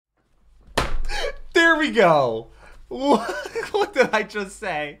we go. What did I just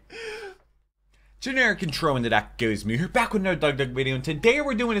say? Generic intro into that goes me. We're back with another DougDoug video, and today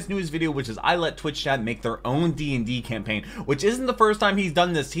we're doing his newest video, which is I let Twitch chat make their own D&D campaign, which isn't the first time he's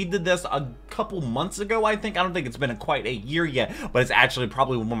done this. He did this a couple months ago, I think. I don't think it's been quite a year yet, but it's actually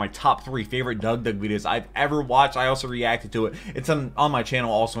probably one of my top 3 favorite DougDoug videos I've ever watched. I also reacted to it. It's on my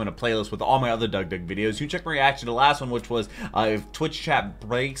channel, also in a playlist with all my other DougDoug videos. You can check my reaction to the last one, which was if Twitch chat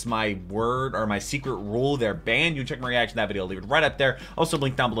breaks my word or my secret rule, they're banned. You can check my reaction to that video. I'll leave it right up there. Also,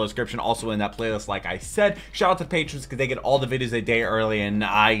 link down below in the description. Also in that playlist, like I said. Shout out to the patrons because they get all the videos a day early, and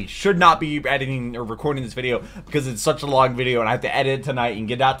I should not be editing or recording this video because it's such a long video and I have to edit it tonight and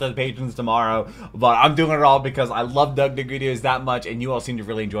get it out to the patrons tomorrow, but I'm doing it all because I love DougDoug videos that much and you all seem to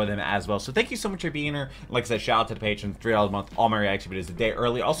really enjoy them as well. So thank you so much for being here. Like I said, shout out to the patrons. $3 a month, all my reaction videos a day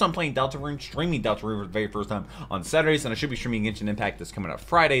early. Also, I'm playing Deltarune, streaming Deltarune for the very first time on Saturdays, and I should be streaming Genshin Impact this coming up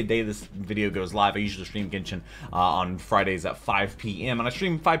Friday, the day this video goes live. I usually stream Genshin on Fridays at 5 p.m. and I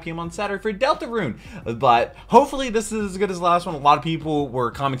stream 5 p.m. on Saturday for Deltarune. But hopefully this is as good as the last one. A lot of people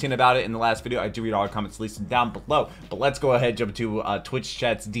were commenting about it in the last video. I do read all the comments listed down below. But let's go ahead and jump to Twitch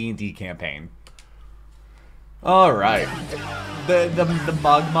chat's D&D campaign. All right, the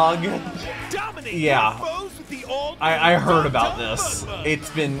mug. Yeah, I heard about this. It's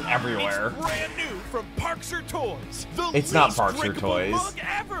been everywhere. Brand new from Parks or Toys. It's not Parks or Toys. Mug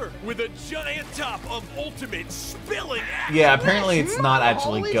ever, with a giant top of ultimate spilling action. Yeah, apparently it's not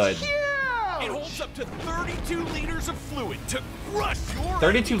actually good. It holds up to 32 liters of fluid to crush your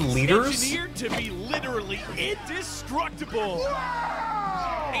 32 liters? engineered to be literally indestructible.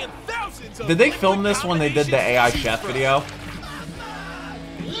 And thousands of Did they film this when they did the AI chef video?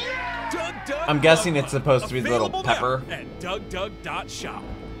 I'm guessing it's supposed to be the little pepper. At DougDoug.shop.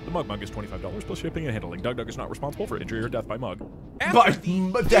 The mug is $25 plus shipping and handling. DougDoug is not responsible for injury or death by mug.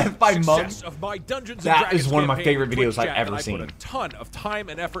 Death by mug? Of my Dungeons That is one of my favorite videos I've ever seen. I put a ton of time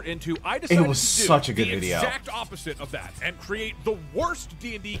and effort into. I decided it was such a good the video. Exact opposite of that, and create the worst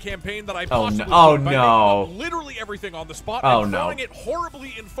D&D campaign that I Oh possibly no! could Oh by no! making up literally everything on the spot Oh and no! throwing it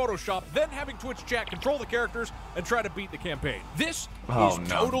horribly in Photoshop, then having Twitch chat control the characters and try to beat the campaign. This is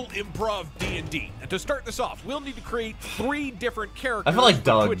total improv D&D. And to start this off, we'll need to create 3 different characters. I feel like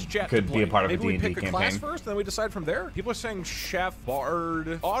Doug Twitch chat could be a part of Maybe a D&D we pick campaign. a class first, then we decide from there. People are saying chef,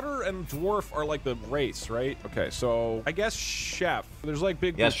 bard, otter, and dwarf are like the race, right? Okay, so I guess chef. There's like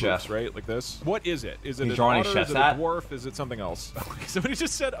big groups, chef, right? Like this. What is it? Is it an drawing otter? chef's Is it hat? a dwarf? Is it something else? Somebody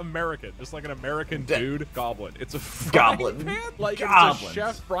just said American, just like an American dude. Goblin. It's a frying Goblin. pan? Like Goblins. it's a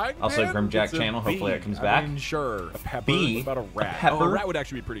chef frying pan? Also, Grimjack It's a channel. Hopefully bee. that comes back. I mean, sure. A pepper. Bee? What about a rat? A pepper? Oh, a rat would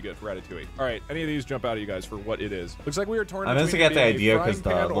actually be pretty good for Ratatouille. All right, any of these jump out at you guys for what it is? Looks like we are torn I between just got the being a idea because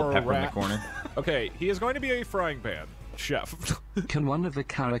frying the pan little or a pepper in the rat. corner. Okay, he is going to be a frying pan. Chef. Can one of the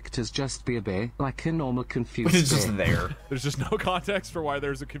characters just be a bear, like a normal confused It's just bear? there. There's just no context for why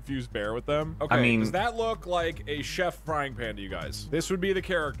there's a confused bear with them. Okay, I mean, does that look like a chef frying pan to you guys? This would be the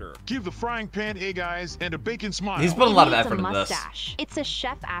character. Give the frying pan egg eyes and a bacon smile. He's put a lot of Needs effort a into this. mustache. It's a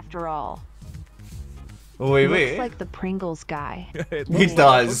chef after all. Wait, Looks like the Pringles guy. He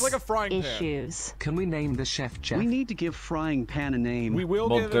does. Looks like a frying pan. Issues. Can we name the chef Jeff? We need to give frying pan a name. We will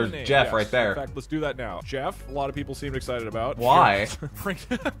Well, give him there's a name. Jeff yes. right there. In fact, let's do that now. Jeff, a lot of people seemed excited about. Why?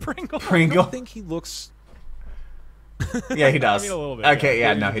 Pringle. Pringle. I don't think he looks... Yeah, he does. I mean, a little bit. Okay, yeah,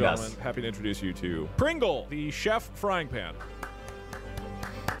 Ladies no, and he does. gentlemen, happy to introduce you to Pringle, the chef frying pan.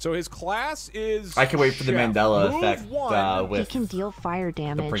 So his class is I can wait for the chef. Mandela Move effect He with. can deal fire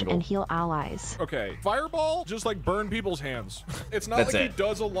damage Pringle. and heal allies. Okay, fireball just like burn people's hands. It's not That's like it. he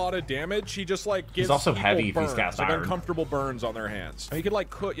does a lot of damage. He just like gives also people heavy if he's burns, cast like iron. uncomfortable burns on their hands. And he could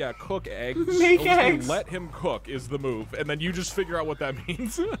like cook, cook eggs. Make Basically, eggs. Let him cook is the move, and then you just figure out what that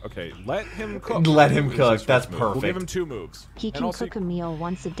means. Okay, let him cook. Let him is cook. his That's first move. We'll give perfect. him 2 moves. He And can also cook a meal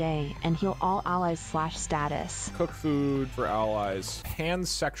once a day and heal all allies / status. cook food for allies.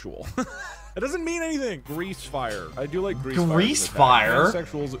 Pansexual. That doesn't mean anything. Grease fire. I do like grease fire. Grease fire?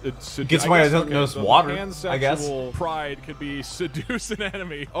 Gets why I don't notice water, I guess. Pansexual pride could be seduce an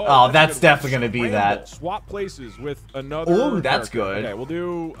enemy. Oh, that's a good definitely one. gonna be Scramble. that. Swap places with another. Ooh, that's character. good. Okay, we'll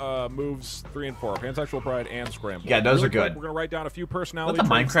do moves 3 and 4. Pansexual pride and scramble. Yeah, those Really are good. quick, we're gonna write down a few personality Is that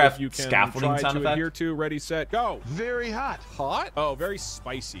the traits Minecraft that you can scaffolding try sound to effect? adhere to. Ready, set, go. Very hot. Hot? Oh, very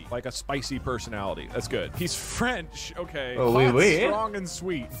spicy. Like a spicy personality. That's good. He's French. Okay. Oh, Hot, oui. strong and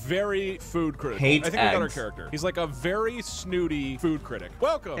sweet. Very food food critic. Hates I think we got our eggs. character. He's like a very snooty food critic.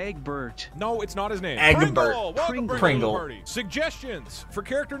 Welcome. Egbert. No, it's not his name. Egbert. Pringle. Welcome, Pringle. Pringle. To the party. Suggestions for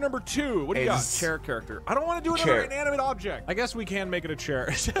character number 2. What do you got? Is- Chair character. I don't want to do another Chair. inanimate object. I guess we can make it a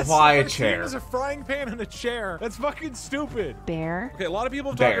chair. Why a Our team chair? is a frying pan and a chair. That's fucking stupid. Bear. Okay, a lot of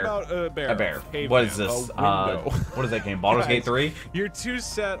people have Bear. talked about bear. A bear. Caveman, What is this? A window. What is that game? Baldur's Gate 3? You're too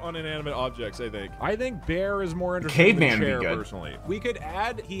set on inanimate objects, I think. I think bear is more interesting Caveman than would be chair, good. personally. We could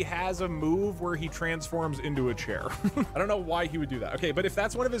add he has a move where he transforms into a chair. I don't know why he would do that. Okay, but if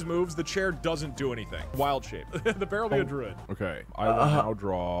that's one of his moves, the chair doesn't do anything. Wild shape. The bear will be a druid. Okay, I will now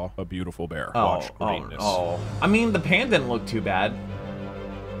draw a beautiful bear. Watch greatness. I mean, the pan didn't look too bad.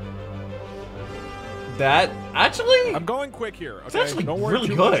 That actually, I'm going quick here. it's Okay, actually don't worry really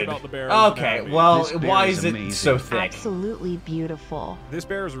too much good. about the bear. Okay, well, This bear why is is it amazing. so thick? Absolutely beautiful. This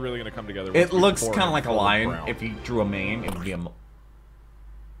bear is really gonna come together. It once we looks pour kind of him like a full of lion. brown. If you drew a mane, it would be a.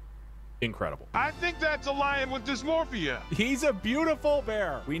 Incredible. I think that's a lion with dysmorphia. He's a beautiful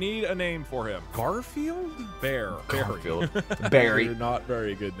bear. We need a name for him. Garfield? Bear. Garfield. Barry. Barry. They're not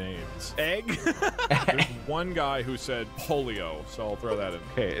very good names. Egg? There's one guy who said polio, so I'll throw that in.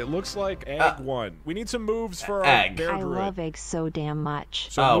 Okay, it looks like egg 1. We need some moves for our Egg. bear I druid. love eggs so damn much.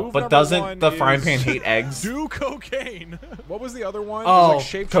 So Oh, move but number doesn't 1 the frying is pan hate eggs? Do cocaine. What was the other one? Oh, It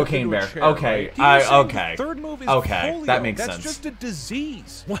was like shapeshifted cocaine into a bear. chair, Okay, right? He was saying okay. The third move is Okay, polio. that makes That's sense. just a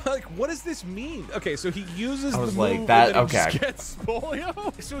disease. Like, what does this mean? Okay, so he uses I was the like, move that- and then okay. he just gets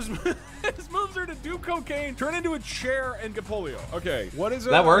polio. So his moves are to do cocaine, turn into a chair, and get polio. Okay, what is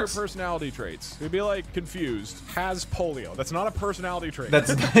That works. personality traits? He'd be like confused, has polio. That's not a personality trait. That's.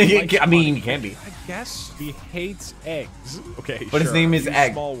 Likes I mean, money. he can be. I guess he hates eggs. Okay, But his sure. name is Use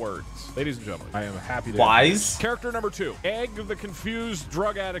Egg. Small words. Ladies and gentlemen, I am happy to Wise. Character number 2, Egg the confused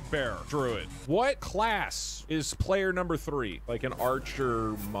drug addict bear, druid. What class is player number 3? Like an archer,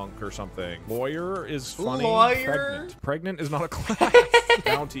 monk, or something. Lawyer is funny. Lawyer? Pregnant is not a class.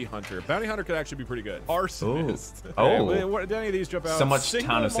 Bounty hunter. Bounty hunter could actually be pretty good. Arsonist. Ooh. Oh. What, did any of these jump out? So much Single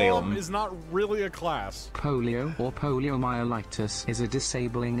Town of mom Salem. is not really a class. Polio or poliomyelitis is a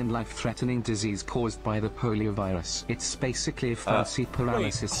disabling and life-threatening disease caused by the polio virus. It's basically a fancy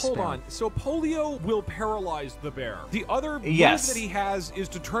paralysis Wait, hold spell. on. So polio will paralyze the bear. The other Yes. move that he has is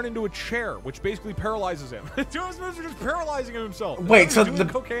to turn into a chair, which basically paralyzes him. Two of his moves are just paralyzing him himself. Wait, He's so doing the-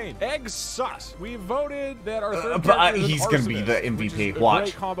 cocaine. Egg sus. We voted that our third but character is he's an gonna be the arsonist, which is MVP. a Watch.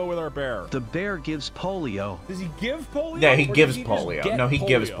 Great combo with our bear. The bear gives polio. Does he give polio? Yeah, he or gives does he just polio. get No, he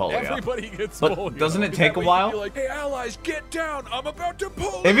gives polio. Everybody gets But polio. doesn't it Is take that a why he'd be while? Like, hey, allies, get down! I'm about to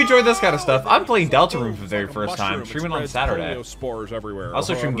polio. If you enjoyed this kind of stuff, I'm playing It's like Deltarune a- for the very it's like a first time, mushroom. It streaming on spreads Saturday. polio spores everywhere. I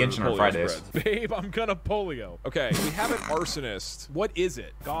also stream However, Genshin on polio Fridays. spreads. Babe, I'm gonna polio. Okay, we have an arsonist. What is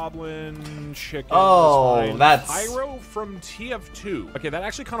it? Goblin, chicken. Oh, fine. that's- Pyro from TF2. Okay, that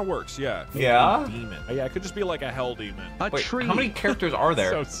actually kind of works. Yeah. Maybe Yeah? a demon. Oh, yeah, it could just be like a hell demon. A Wait, tree. how many characters are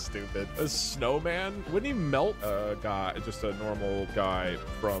there? So stupid. A snowman? Wouldn't he melt a guy, just a normal guy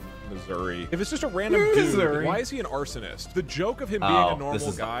from Missouri? If it's just a random Missouri. dude, why is he an arsonist? The joke of him being Oh, a this normal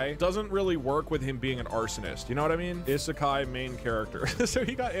is- guy doesn't really work with him being an arsonist. You know what I mean? Isekai main character. So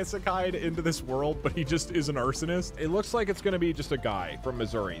he got isekai'd into this world, but he just is an arsonist. It looks like it's gonna be just a guy from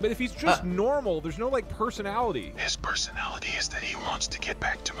Missouri. But if he's just normal, there's no like personality. His personality is that he wants to get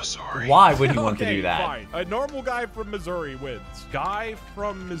back to Missouri. Why would he want to Okay, do that? Fine. A normal guy from Missouri wins. Guy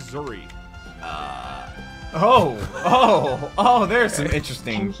from Missouri. There's some Can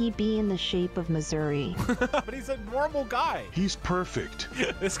interesting. he be in the shape of Missouri? But he's a normal guy. He's perfect.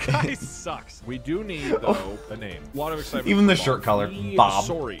 This guy sucks. We do need, though, a name. A lot of excitement. Even the for shirt color, Me Bob.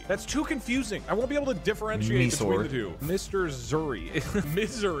 Sorry. That's too confusing. I won't be able to differentiate between Misor. the two. Mr. Zuri.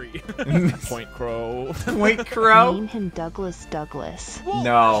 Misery. Point Crow. Wait, Crow. Name him Douglas Douglas. Well,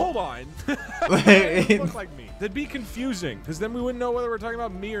 No. Hold on. It doesn't look like me. That'd be confusing, because then we wouldn't know whether we're talking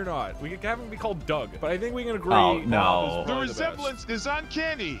about me or not. We could have him be called Doug, but I think we can agree. Oh, no. Bob is The probably best. resemblance is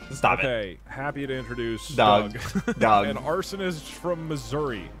uncanny. Stop it. Okay, happy to introduce Doug. Doug. Doug. An arsonist from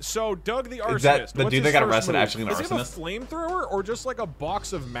Missouri. So, Doug the arsonist. Is that the what's dude his that got first arrested move? actually an Is he have a arsonist? flamethrower or just like a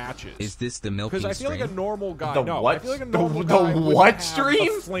box of matches? Is this the milking Because I feel like a stream? normal guy. The no, I what? feel like a The- normal the guy would what have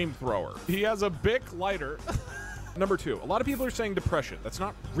stream? A flamethrower. He has a Bic lighter. Number 2, a lot of people are saying depression. That's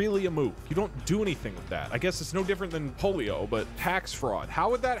not really a move. You don't do anything with that. I guess it's no different than polio, but tax fraud. How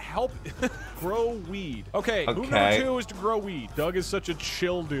would that help grow weed? Okay, move number Okay. 2 is to grow weed. Doug is such a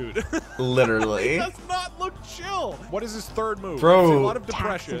chill dude. Literally. Does not look chill. What is his third move? Bro. I see a lot of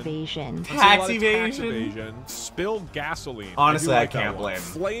Tax depression. evasion. I see a Tax lot of evasion? evasion. Spill gasoline. Honestly, do I like that can't one. blame.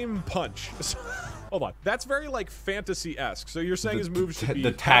 Flame punch. Hold on. That's very like fantasy-esque. So you're saying his moves should be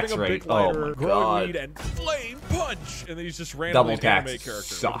the tax having a rate. big lighter, Oh my growing God. weed, and flame punch, and then he's just randomly Double tax anime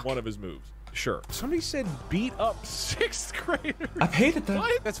character suck. with one of his moves. Sure. Somebody said beat up 6th graders. I paid it though.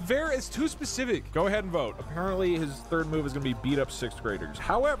 What? It's too specific. Go ahead and vote. Apparently his third move is going to be beat up 6th graders.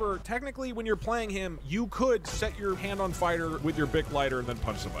 However, technically when you're playing him, you could set your hand on fire with your Bic lighter and then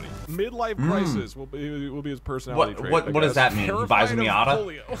punch somebody. Midlife crisis will be his personality trait. What does that mean? He buys a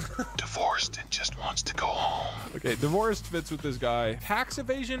Miata? Divorced and just wants to go home. Okay, divorced fits with this guy. Tax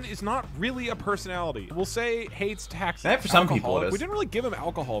evasion is not really a personality. We'll say hates taxes. For some people it is. We didn't really give him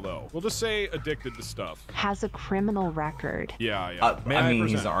alcohol though. We'll just say addicted to stuff. Has a criminal record. Yeah. I mean,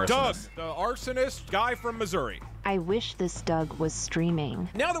 he's an arsonist. Doug, the arsonist guy from Missouri. I wish this Doug was streaming.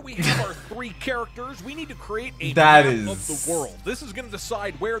 Now that we have our 3 characters, we need to create a map of the world. This is going to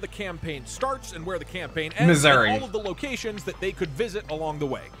decide where the campaign starts and where the campaign ends. Missouri. And all of the locations that they could visit along the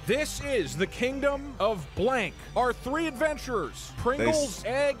way. This is the kingdom of blank. Our 3 adventurers, Pringles,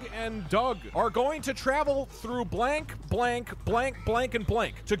 Egg, and Doug, are going to travel through blank, blank, blank, blank, and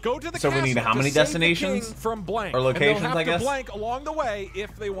blank to go to the So we need how many destinations? From blank. Or locations, and they'll have I guess? to blank along the way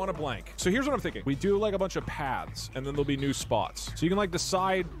if they want to blank. So here's what I'm thinking. We do like a bunch of paths, and then there'll be new spots. So you can like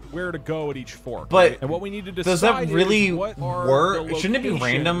decide where to go at each fork. But right? And what we need to decide does that really is what are work? the Shouldn't it be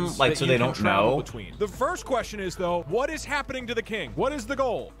random, locations like, that so you they can don't travel know? Between. The first question is though, what is happening to the king? What is the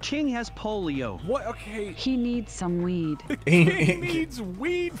goal? King has polio. What? Okay. He needs some weed. King needs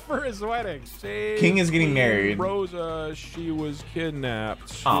weed for his wedding. Save King is getting Queen married. Rosa, she was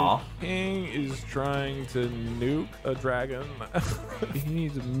kidnapped. Aw. King is trying to nuke a dragon. He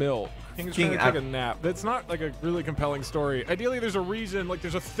needs milk. King's trying to take a nap. That's not like a really compelling story. Ideally, there's a reason, like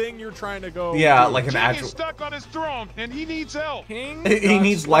there's a thing you're trying to go. Yeah, do. like an King actual. is stuck on his throne, and he needs help. King He got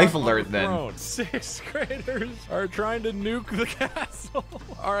needs stuck life on alert the then. throne. 6th graders are trying to nuke the castle.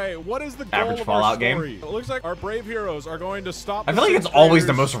 All right, what is the goal Average of Fallout our game. story? It looks like our brave heroes are going to stop. I the feel like 6th it's always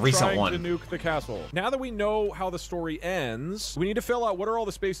the graders most recent trying one. to nuke the castle. Now that we know how the story ends, we need to fill out what are all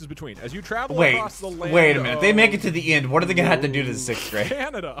the spaces between. As you travel across the land. Wait a minute. They make it of to the end. What are they gonna have to do to the 6th grade?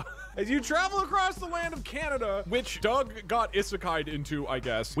 Canada. As you travel across the land of Canada, which Doug got isekai'd into, I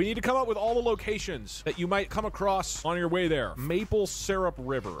guess, we need to come up with all the locations that you might come across on your way there. Maple Syrup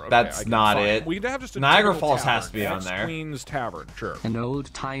River. Okay, That's not fine. it. We need to have just a Niagara typical Falls tavern. has to be on there. Queen's Tavern, sure. An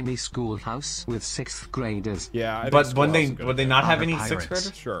old-timey schoolhouse with 6th graders. Yeah, I think But would Schoolhouse they is not have Other any pirates. 6th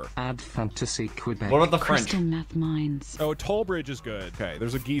graders? Sure. Add fantasy Quebec. What about the French? Crystal meth mines. Oh, Tollbridge is good. Okay,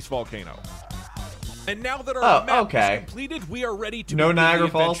 there's a geese volcano. And now that our Oh, map okay. is completed, we are ready to No begin the Niagara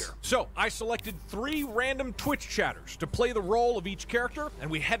adventure. Falls? So, I selected 3 random Twitch chatters to play the role of each character, and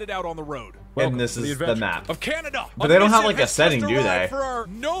we headed out on the road. Welcome this to is the adventure map. of Canada. But A they don't have, mission like, a has setting, just do they? arrived For our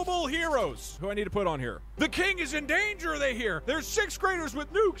noble heroes, who I need to put on here. The king is in danger, they hear. There's 6th graders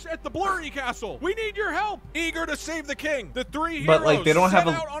with nukes at the Blurry Castle. We need your help. Eager to save the king. The 3 heroes But, like, they don't set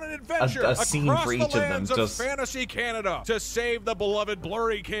have out on an adventure a scene across for the each of them, lands just- fantasy Canada to save the beloved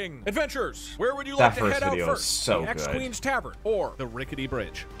Blurry king. Adventurers, where would you That like to first head out video is first? so the ex-Queen's Tavern or the Rickety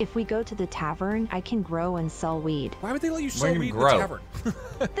Bridge? If we go to the tavern, I can grow and sell weed. Why would they let you sell Where you weed in grow? the tavern?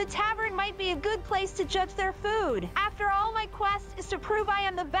 The tavern might be a good place to judge their food. After all, my quest is to prove I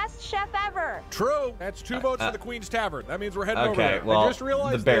am the best chef ever. True. That's 2 votes for the Queen's Tavern. That means we're heading over Okay, there. well, I just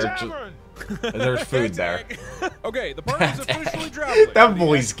realized the bear that- Tavern! There's food there. Okay, the party is officially traveling. That to the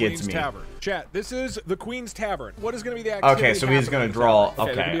voice ex-Queen's gets me. Tavern. Chat, this is the Queen's Tavern. What is going to be the activity Okay, so he's happening gonna in the draw. tavern?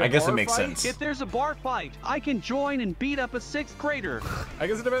 there Okay, could be a I guess it bar makes fight? sense. If there's a bar fight, I can join and beat up a 6th grader. I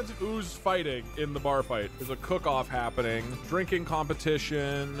guess it depends who's fighting in the bar fight. There's a cook-off happening, drinking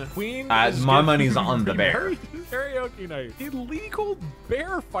competition. Queen is My getting money's on the bear. remarried. Karaoke night. Illegal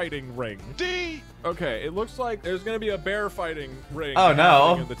bear fighting ring. D! Okay, it looks like there's gonna be a bear fighting ring. Oh,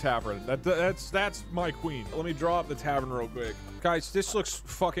 no. happening in the tavern. That's my queen. Let me draw up the tavern real quick, guys. This looks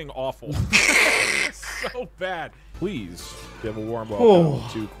fucking awful. So bad. Please give a warm welcome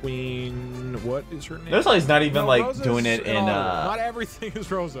to Queen. What is her name? Notice how he's not even like Rosa's doing it in Not everything is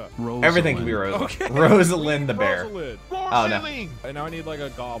Rosa. everything can be Rosa. Okay. Rosalind the bear. Rosalind. Oh no. And now I need like a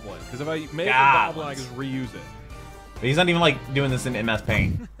goblin, because if I make a Goblins. goblin, I can just reuse it. But he's not even like doing this in MS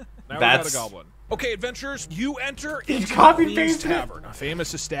Paint. Now That's we got a goblin. Okay, adventurers, you enter He into copied the Queen's pasted it. Tavern, a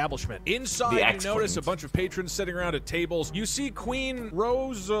famous establishment. Inside, The you ex-Queens. notice a bunch of patrons sitting around at tables. You see Queen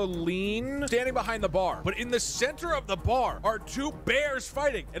Rosaline standing behind the bar. But in the center of the bar are 2 bears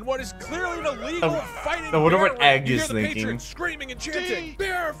fighting, and what is clearly an illegal fighting I wonder bear what ring. Egg You is hear the thinking. patrons screaming and chanting, D.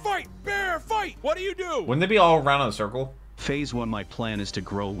 "Bear fight! Bear fight!" What do you do? Wouldn't they be all around in a circle? Phase 1, my plan is to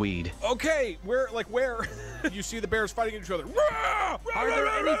grow weed. Okay, where? You see the bears fighting each other. Are there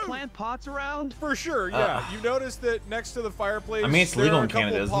any plant pots around? For sure, yeah. You notice that next to the fireplace, I mean, it's there legal are a in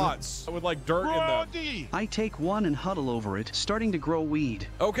Canada, couple isn't it? pots with like dirt in them. Brody! I take one and huddle over it, starting to grow weed.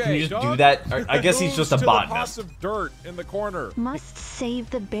 Okay, Can you just do Doug that? I guess he's moves just a to the botanist. pots of dirt in the corner. Must save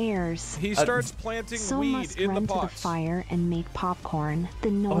the bears. He starts planting So weed must in run the to the pots. fire and make popcorn. The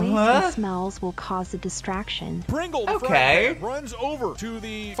noise What? and smells will cause a distraction. Pringle, the Okay. frying pan, runs over to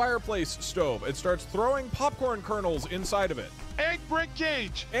the fireplace stove and starts throwing popcorn kernels inside of it. Egg brick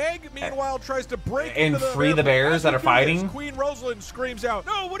cage! Egg, meanwhile, tries to break And into the free the bear bears fight. that As are he do this, fighting? Queen Rosalind screams out,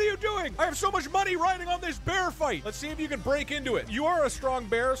 "No, what are you doing? I have so much money riding on this bear fight." Let's see if you can break into it. You are a strong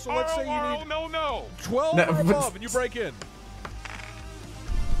bear, so let's say you need No. 12 No, or but- above, and you break in.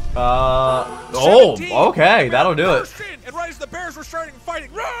 Oh, 17. okay, that'll do it. Burst in, and right as the bears were starting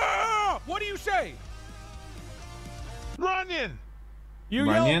fighting, "Rah!" What do you say? Running! You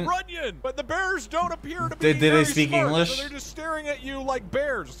Runyon? yell Runyon, but the bears don't appear to be Did they very speak smart, English? So they're just staring at you like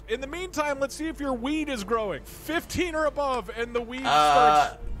bears. In the meantime, let's see if your weed is growing. 15 or above, and the weed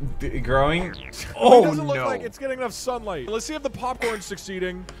starts... Growing? it Oh, doesn't look no. like it's getting enough sunlight. Let's see if the popcorn's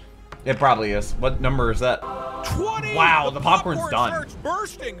succeeding. It probably is. What number is that? 20! Wow, the popcorn's popcorn done. starts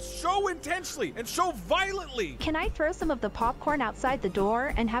bursting so intensely and so violently. Can I throw some of the popcorn outside the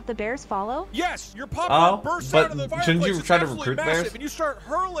door and have the bears follow? Yes, your popcorn bursts out of the but fireplace. shouldn't you It's try to absolutely recruit massive, bears? and you start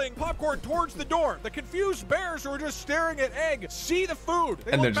hurling popcorn towards the door. The confused bears who are just staring at Egg see the food.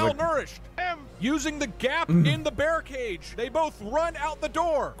 They And look they're just like- malnourished. Using the gap in the bear cage, they both run out the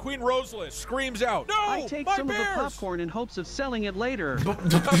door. Queen Rosalind screams out, "No, I take my some bears!" of the popcorn in hopes of selling it later.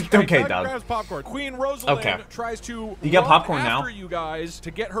 Okay, Doug Doug. grabs popcorn. Queen Rosalind Okay. tries to You got run popcorn now? after you guys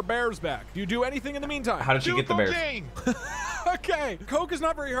to get her bears back. Do you do anything in the meantime? How did she Do get the bears? cocaine! Okay, Coke is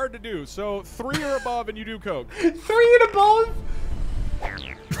not very hard to do, so 3 or above and you do Coke. 3 and above?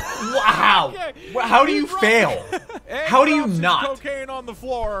 Wow. Okay. How do you fail? Egg How do you drops his not? cocaine on the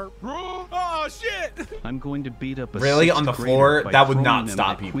floor. Oh shit! I'm going to beat up a Really? sixth On the grader floor? by That would throwing not them stop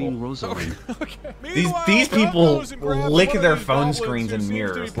at people. Queen Rosalind. Okay. These Meanwhile, people Doug goes and grabs lick one of their these phone goblins screens who and seems to be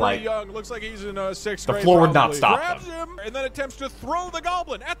mirrors, pretty like- young. Looks like he's in 6th The grade. floor would not probably. stop Grabs them. him and then attempts to throw the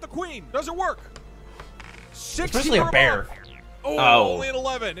goblin at the queen. Doesn't work. 16 Especially a or bear. above. Oh, Oh. only an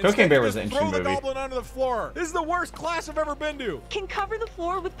 11. Cocaine Instead, Bear you was just an throw interesting the movie. goblin onto the floor. This is the worst class I've ever been to. Can cover the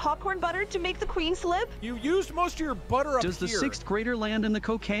floor with popcorn butter to make the queen slip? You used most of your butter up Does the here. 6th grader land in the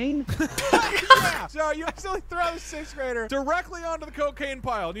cocaine? Yeah. So you accidentally throw the 6th grader directly onto the cocaine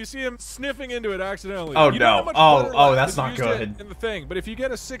pile, and you see him sniffing into it accidentally. Oh, You don't no. have much Oh, butter oh, left that's if you not used it good. in the thing, but if you get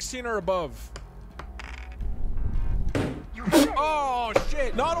a 16 or above. Oh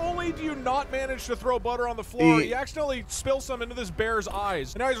shit! Not only do you not manage to throw butter on the floor, you accidentally spill some into this bear's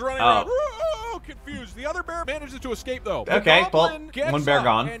eyes, and now he's running around, confused. The other bear manages to escape though. The Okay, well, goblin gets one bear up,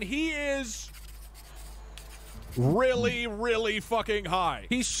 gone. and he is really fucking high.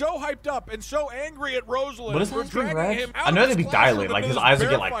 He's so hyped up and so angry at Rosalind. What is for that screen dragging red? him out I know of they'd his be classroom dilated, like into his this eyes would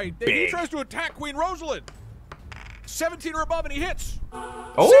bear get like fight, that He big. tries to attack Queen Rosalind. 17 or above, and he hits.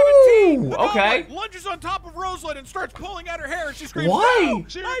 Oh, 17. The okay. goblin lunges on top of Rosalind and starts pulling at her hair, and she screams, Why? "No,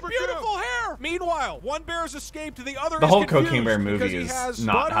 my beautiful hair!" Meanwhile, one bear has escaped, the other The is whole confused Cocaine Bear movie because he is has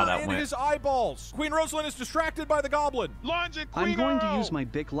not butter how that in went. his eyeballs. Queen Rosalind is distracted by the goblin. Lunge it, I'm Queen going to O! use my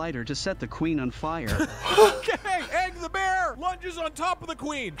Bic lighter to set the queen on fire. Okay, Egg the bear lunges on top of the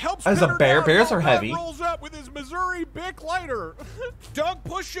queen. Helps As pin a her bear, down bears while are Doug heavy. rolls up with his Missouri Bic lighter. Doug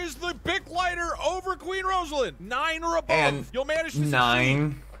pushes the Bic lighter over Queen Rosalind. 9 or above. And You'll manage to succeed.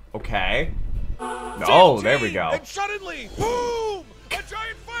 9. Okay. Oh, there we 15, go. And suddenly, boom! A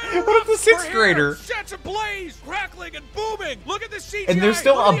giant fire What if the erupts. sixth Her grader- hair sets ablaze, crackling and booming. Look at the CGI. And there's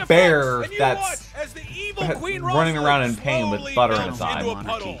still Look at a the bear effects. And you that's watch as the evil Queen running around in Rosalind pain with slowly butter melts inside. into a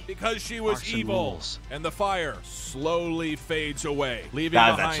puddle Monarchy. because she was Arson evil. rules. And the fire slowly fades away, leaving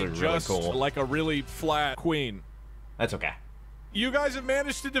That's behind actually really just cool. like a really flat queen. That's okay. You guys have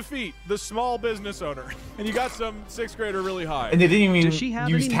managed to defeat the small business owner, and you got some 6th grader really high. And they didn't even Does she have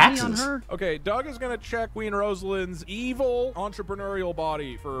use any money on taxes. her? Okay, Doug is going to check Queen Rosalind's evil entrepreneurial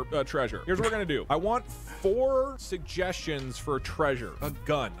body for treasure. Here's what we're going to do. I want 4 suggestions for treasure. A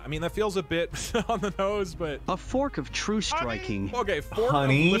gun. I mean, that feels a bit on the nose, but... A fork of true striking. Okay, fork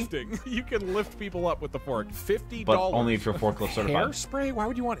Honey? of lifting. You can lift people up with the fork. $50. But only if you're forklift certified. Hairspray? Why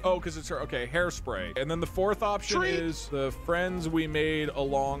would you want it? Oh, because it's okay, hairspray. And then the 4th option Treat. is the friends we made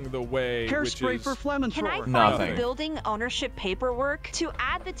along the way. Hairspray which is... for phlegm and Can I thrower. find Nothing. the building ownership paperwork to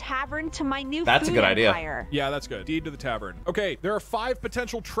add the tavern to my new That's a food good idea. empire? Yeah, that's good. Deed to the tavern. Okay, there are 5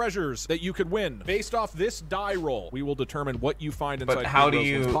 potential treasures that you could win. Based off this die roll, we will determine what you find inside But how Queen do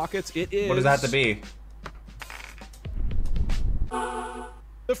Rosalind's you- pockets. It is... What does that have to be?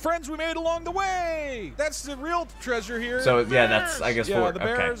 The friends we made along the way. That's the real treasure here. So yeah, that's I guess yeah, for the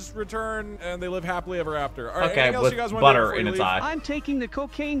bears return and they live happily ever after. All right, okay, anything else with you guys want butter to do in before its you leave? eye. I'm taking the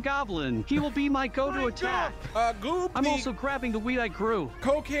cocaine goblin. He will be my go-to attack. Goob, I'm also grabbing the weed I grew.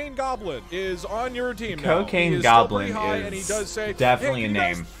 Cocaine Goblin is on your team now. Cocaine He is Goblin still pretty high, is and he does say, definitely hey, a you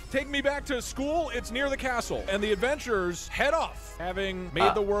guys name. Take me back to school. It's near the castle. And the adventurers head off, having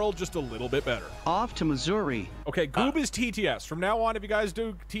made the world just a little bit better. Off to Missouri. Okay, Goob is TTS. From now on, if you guys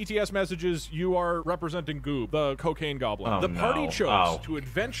do TTS messages, you are representing Goob, the cocaine goblin. The party chose to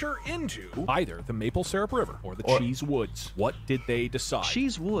adventure into either the Maple Syrup River or the Cheese Woods. What did they decide?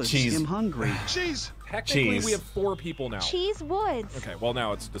 Cheese Woods. Cheese. I'm hungry. Cheese. Technically, we have 4 people now. Cheese Woods. Okay, well,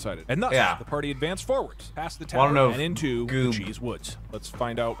 now it's decided. And thus, the party advanced forwards, past the tower, and into the Cheese Woods. Let's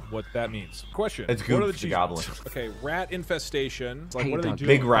find out what that means. Question. It's what are Goob the Cheese goblin. Woods? Okay, rat infestation. Like, Hey, what are they Doug, doing?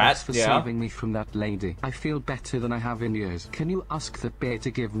 Big rat, thanks for saving me from that lady. I feel better than I have in years. Can you ask the bear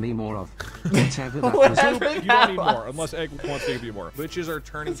to give me more of whatever that was? You don't need more, unless Egg wants to give you more. Witches are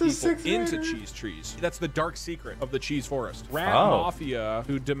turning people into cheese trees. That's the dark secret of the cheese forest. Rat mafia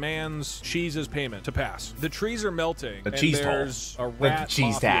who demands cheese as payment to pass. The trees are melting, and there's a rat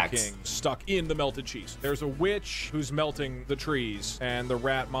cheese mafia tax. king stuck in the melted cheese. There's a witch who's melting the trees, and the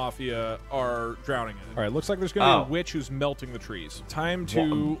rat mafia are drowning in it. All right, looks like there's going to be a witch who's melting the trees. Time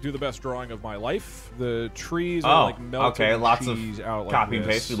to do the best drawing of my life. The trees are like melting lots cheese of out like copy and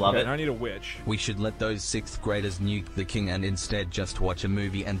this. paste. We love it. I need a witch. We should let those 6th graders nuke the king and instead just watch a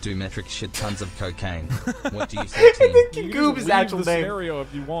movie and do metric shit tons of cocaine. What do you say, team? Goob is actual name. Scenario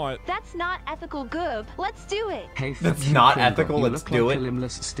if you want. That's not ethical, Goob. Let's do it. Hey, That's fuck not you, ethical, You let's look do like it. a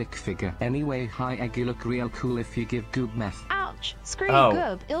limbless stick figure. Anyway, hi Egg, you look real cool if you give Goob meth. Ouch. Screw you,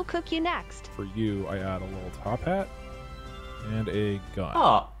 Goob. It'll cook you next. For you, I add a little top hat and a gun.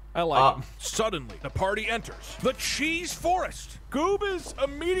 Oh. I like it. Suddenly, the party enters the cheese forest. Goob is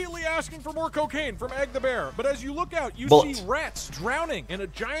immediately asking for more cocaine from Egg the Bear, but as you look out, you see rats drowning in a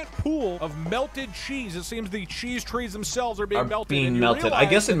giant pool of melted cheese. It seems the cheese trees themselves are being melted. I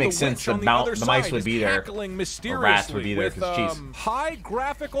guess it makes sense. The mice would be there. The rats would be there with because cheese. high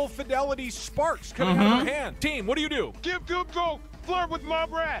graphical fidelity sparks coming out of her hand. Team, what do? Give Goob go. Flirt with my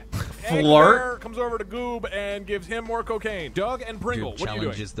rat. Flirt? Comes over to Goob and gives him more cocaine. Doug and Pringle, Goob what are you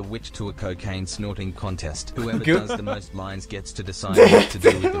doing? challenges the witch to a cocaine snorting contest. Whoever does the most lines gets to decide what to do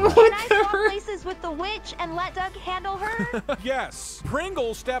with the rat. Can I swap places with the witch and let Doug handle her? Yes.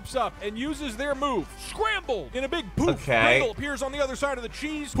 Pringle steps up and uses their move. Scramble! In a big poof. Okay. Pringle appears on the other side of the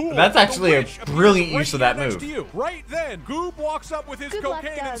cheese pool. That's actually a brilliant right use of that next move. to you. Right then, Goob walks up with his Good luck,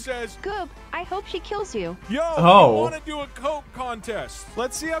 cocaine Doug. and says, Goob, I hope she kills you. Yo, Oh. you want to do a coke contest.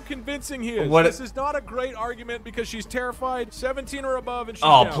 Let's see how convincing he is. What this is not a great argument because she's terrified, 17 or above, and she's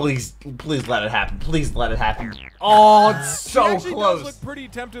Oh, down. please let it happen. Please let it happen. Oh, it's so She actually close. does look pretty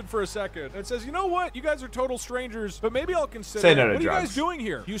tempted for a second. And says, you know what? You guys are total strangers, but maybe I'll consider Say no to What are you drugs. guys doing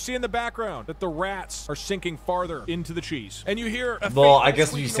here? You see in the background that the rats are sinking farther into the cheese. And you hear a Well, faint I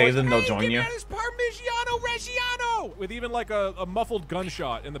guess if you squeaky save noise, them, they'll "Hey, join give you." me this Parmigiano Reggiano! With even like a muffled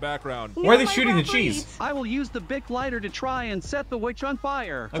gunshot in the background. Where are they shooting the cheese? I will use the big lighter to try and set the witch on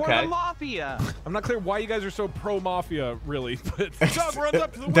fire. For Okay. the mafia. I'm not clear why you guys are so pro-mafia, really, but Doug runs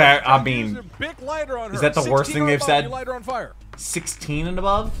up to the witch That- I and mean, uses a big lighter on her. is that the worst 16 thing or they've above, said? You light her on fire. 16 and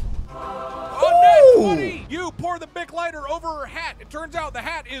above? Oh, net 20! You pour the Bic lighter over her hat. It turns out the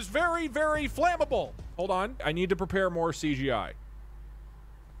hat is very, very flammable. Hold on. I need to prepare more CGI.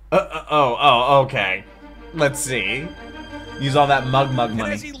 Okay. Let's see. Use all that mug And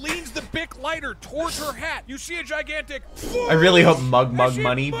money. as he leans the Bic lighter towards her hat, you see a gigantic... I really hope mug As she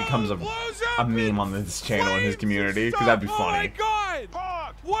money becomes blows a up meme in on this channel in his flames community, and because that'd be stuff. Oh my funny.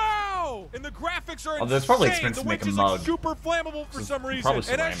 god! Wow! And the graphics are Although it's probably insane. expensive to The make witch a is mug. like super flammable for some reason.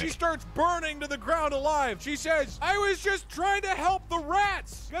 probably And as she ceramic. starts burning to the ground alive, she says, I was just trying to help the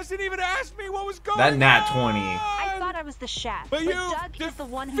rats. You guys didn't even ask me what was going That on. nat 20. I thought I was the chef, But you Doug is the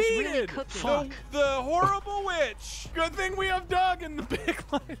one who's really defeated cooking. the horrible witch. Good thing we have Doug and the big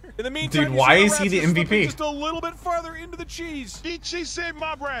lighter. In the meantime, Dude, you why see is he rats the are slipping MVP? Just a little bit farther into the cheese. Eat cheese, save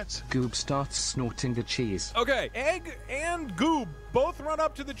my rats. Goob starts snorting the cheese. Okay, Egg and Goob both run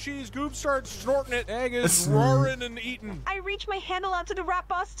up to the cheese. Goob starts snorting it. Egg is roaring and eating. I reach my handle out to the rat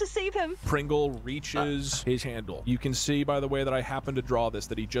boss to save him. Pringle reaches his handle. You can see by the way that I happen to draw this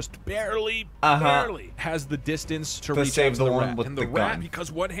that he just barely has the distance to reach save out the to the one rat. with And the the rat, gun.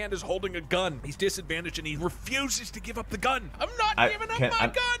 because one hand is holding a gun, he's disadvantaged and he refuses to give up the gun. I'm not giving up my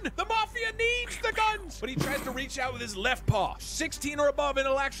gun. The mafia needs the guns. But he tries to reach out with his left paw. 16 or above and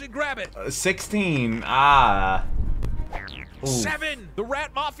he'll actually grab it. 16. Ooh. 7. The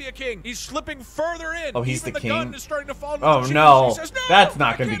Rat Mafia King. He's slipping further in. Oh, he's Even the king? gun is starting to fall into Oh, the cheese. no. He says, no, That's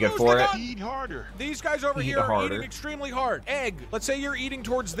not gonna I be can't good lose for the it. gun. Eat harder. These guys over Eat here are harder. eating extremely hard. Egg. Let's say you're eating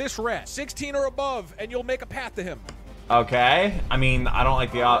towards this rat. 16 or above, and you'll make a path to him. Okay. I mean, I don't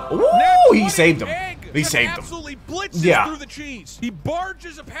like the odds. Ooh, Next he one, saved him. Egg He just saved him. absolutely blitzes Yeah. through the cheese. He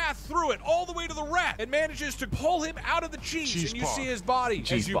barges a path through it all the way to the rat and manages to pull him out of the cheese and you see his body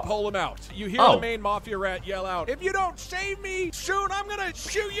as you pull him out. You hear the main mafia rat yell out, "If you don't save me soon, I'm gonna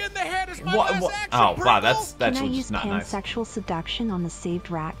shoot you in the head as my last action." Oh, wow, Pringle." that's Can I use just not nice. pansexual seduction on the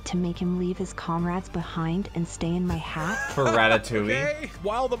saved rat to make him leave his comrades behind and stay in my hat? For Ratatouille. Okay.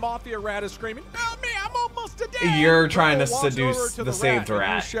 While the mafia rat is screaming, "Help me, I'm almost to death." You're trying to Pringle walks seduce over to the saved and you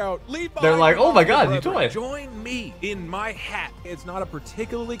rat. shout, "Leave They're behind like, your "Oh my mafia God, you brethren. toy." Join me in my hat." It's not a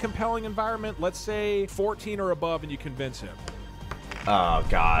particularly compelling environment. Let's say 14 or above and you convince him. Oh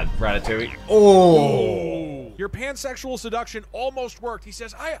God, Ratatouille. Oh. Your pansexual seduction almost worked. He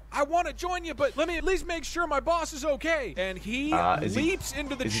says, I want to join you, but let me at least make sure my boss is okay. And he leaps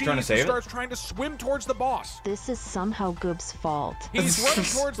into the cheese and starts trying to swim towards the boss. This is somehow Goob's fault. He's running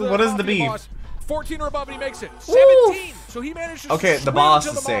towards the What is the mafia beef? boss. 14 or above and he makes it. 17! So he manages to Okay, the swim boss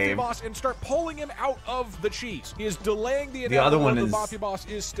to the is mafia saved. boss and start pulling him out of the cheese. He is delaying the other one the is- mafia boss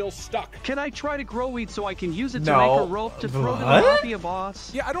is still stuck. Can I try to grow weed so I can use it to No. make a rope to throw to the What? mafia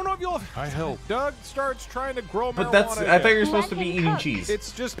boss? Yeah, I don't know if you'll... I help. Doug starts trying to grow marijuana But that's, I again. thought you were supposed to Let be him eating cook. cheese.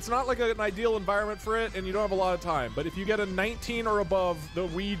 It's not like an ideal environment for it, and you don't have a lot of time. But if you get a 19 or above, the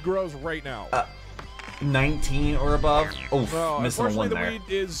weed grows right now. 19 or above? Oof, Well, missing a unfortunately, one the there. weed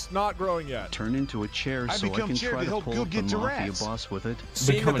is not growing yet. Turn into a chair I so I become can chair try to to help pull Goo up get the to mafia rats. boss with it.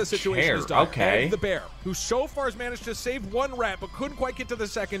 Seeing Become that the a situation chair, is done, okay. Egg the bear, who so far has managed to save one rat but couldn't quite get to the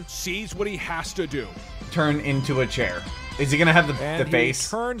second, sees what he has to do. Turn into a chair. Is he gonna have And the he face?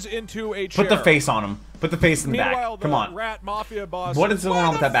 turns into a chair. Put the face on him. Put the face in the Meanwhile, back. the Come on. rat mafia boss What says, is going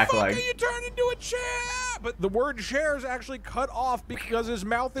on with that back "Why leg?" the fuck are you turned into a chair? But the word chair is actually cut off because his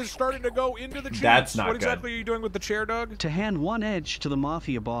mouth is starting to go into the cheese. That's not What good. exactly are you doing with the chair, Doug? To hand one edge to the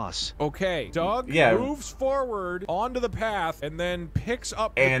mafia boss. Okay, Doug Yeah. moves forward onto the path and then picks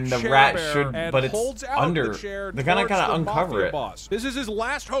up And the the chair rat bear should- and but it's holds out under- the chair they're gonna towards kinda the uncover mafia it. boss. This is his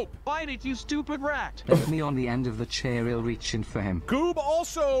last hope. Fight it, you stupid rat! Leave me on the end of the chair, I'll reach in for him. Goob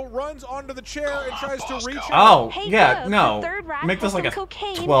also runs onto the chair and tries to reach out. Oh, Hey, yeah, Goob, no. the third rat Make this has like a some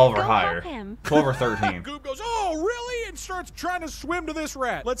cocaine. 12 or Go higher. help him. 12 or 13. Goob goes, "Oh, really?" and starts trying to swim to this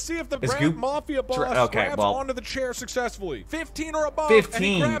rat. Let's see if the Is rat Goob mafia boss okay, grabs well- onto the chair successfully. 15 or above. And he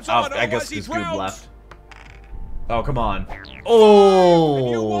 15. grabs Oh, on. I guess otherwise he because Goob drowns. left. Oh, come on. And you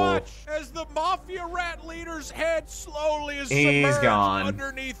Oh. watch as the mafia rat leader's head slowly is He's submerged gone.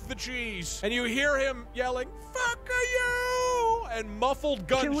 underneath the cheese. And you hear him yelling, "Fuck you!" and muffled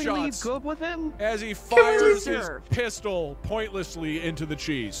Can we leave gunshots Goob with him? as he fires his Deserved. pistol pointlessly into the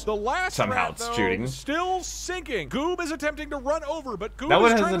cheese. The last Somehow rat, it's though, shooting. still sinking. Goob is attempting to run over, but Goob That one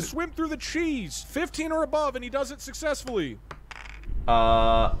is has trying to a- swim through the cheese. 15 or above, and he does it successfully.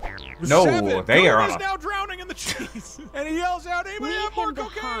 No, 7. they Goob are is on a... now drowning in the cheese. And he yells out, "Anybody Leave have more him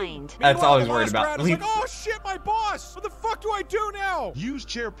cocaine?" behind. That's all he's Meanwhile, worried the last about. rat is Leave- like, "Oh shit, my boss! What the fuck do I do now?" Use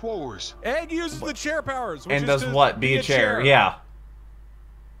chair powers. Egg uses the chair powers, which And is does to what? Be a chair. Yeah.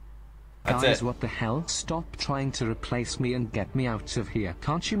 That's Guys, it. what the hell? Stop trying to replace me and get me out of here.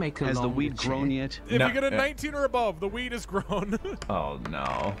 Can't you make a Has the longer weed chair? grown yet? If No, you get a yeah. 19 or above, the weed is grown. Oh,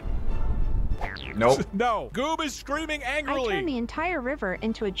 no. Nope. No. Goob is screaming I angrily. turned the entire river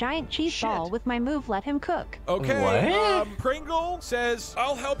into a giant cheese ball with my move Let Him Cook. Okay, What? Pringle says,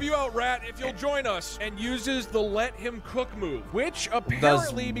 "I'll help you out, Rat, if you'll join us," and uses the Let Him Cook move, which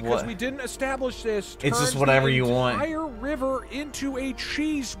apparently, because what? we didn't establish this, It's just turns whatever the you want. entire river into a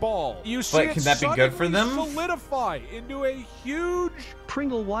cheese ball. You see But it can that be good for suddenly them? solidify into a huge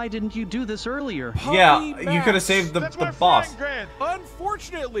Pringle, why didn't you do this earlier? Yeah, puffy you could have mass. saved the That's my boss. friend, Grant.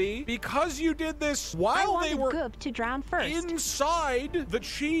 Unfortunately, because you did this I while they wanted were Goob to drown first. inside the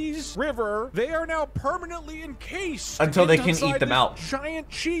cheese river, they are now permanently encased Until they can inside eat them this out. Giant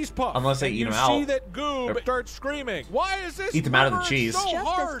cheese puff. Unless they And eat them You out. see that Goob starts screaming, "Why is this Eat them out of the river cheese. so Just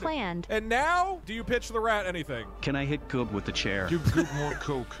hard?" as planned. And now, do you pitch the rat anything? Can I hit Goob with the chair? Give Goop more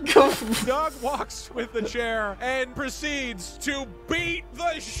coke. Doug walks with the chair and proceeds to beat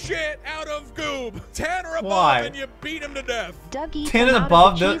the shit out of Goob. 10 or above, Why? and you beat him to death. Doug eats 10 him and out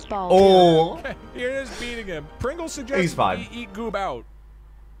above of the the... cheese ball. Oh. You're just beating him. Pringle suggests He's fine. he eat Goob out.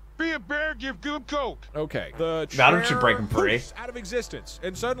 Be a bear, give Goop coke. Okay. The That'll chair should break him free. poofs out of existence,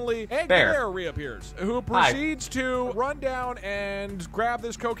 and suddenly Egg Bear. Bear reappears, who Hi. proceeds to run down and grab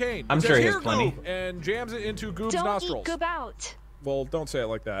this cocaine. I'm He sure says, he has "Here, plenty." Goob," and jams it into Goob's Don't nostrils. eat Goob out. Well, don't say it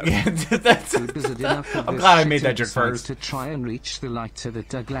like that. Yeah, that's. I'm glad I made that joke first. To try and reach the lighter that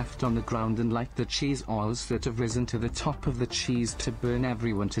Doug left on the ground and light the cheese oils that have risen to the top of the cheese to burn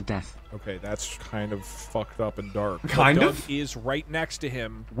everyone to death. Okay, that's kind of fucked up and dark. Kind Doug of? is right next to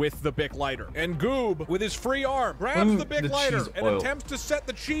him with the Bic lighter. And Goob, with his free arm, grabs the Bic lighter and attempts to set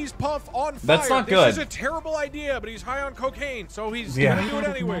the cheese puff on fire. That's not good. This is a terrible idea, but he's high on cocaine, so he's gonna do it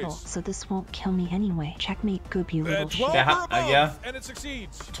anyways. Metal, so this won't kill me anyway. Checkmate, Goob, you little 12 shit. or above, yeah. and it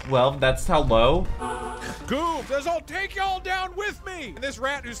succeeds. 12, that's how low? Goob says, I'll take y'all down with me. And this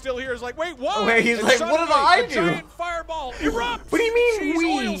rat who's still here is like, wait, what? Oh, wait, he's and like, what did I do? A giant fireball erupts. What do you mean, cheese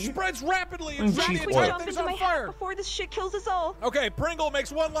we? oil spreads rapidly and Cheese the oil. entire Jump thing's into my on hat fire. before this shit kills us all. Okay, Pringle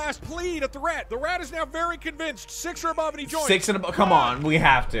makes one last plead at the rat. The rat is now very convinced. 6 or above, and he joins. 6 and above. Come on, we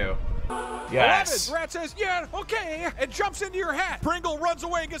have to. 11. Yes. The rat says, yeah, okay, and jumps into your hat. Pringle runs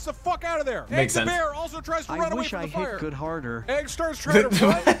away and gets the fuck out of there. Makes Egg the sense. bear also tries to run away from the fire. hit good harder. Egg starts trying to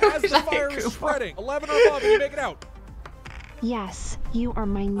run as the fire is spreading. 11 or above, and you make it out. Yes, you are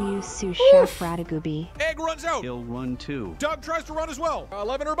my new sous chef, Ratatouille. Egg runs out. He'll run too. Doug tries to run as well.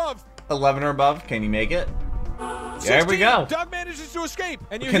 11 or above. 11 or above. Can you make it? 16. There we go. Doug manages to escape,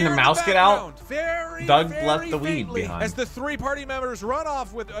 and you Can hear the in mouse get out? Very, Doug very left the weed faintly behind. as the 3 party members run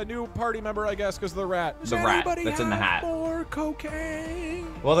off with a new party member, I guess, because of the rat. The rat that's in the hat. More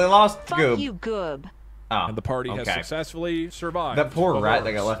cocaine. Well, they lost Fuck Goob. you, Goob. Oh, And the party has okay. successfully survived. That poor the rat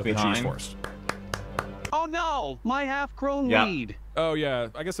that got horrors left of the cheese behind. forest. Oh no, my half-grown Yep. weed. Oh yeah,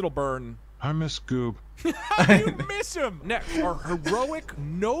 I guess it'll burn. I miss Goob. You miss him. Next, our heroic,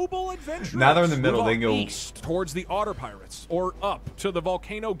 noble adventurers. Now they're in the middle, move they on go- east towards the otter pirates, or up to the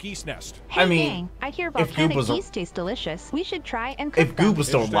volcano geese nest. Hey, I mean, gang, I hear if Goob volcanic was a- geese taste delicious. We should try and cook If them. Goob was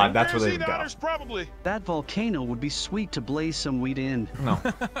still alive, that's where they would go. Otters, probably. That volcano would be sweet to blaze some weed in. No.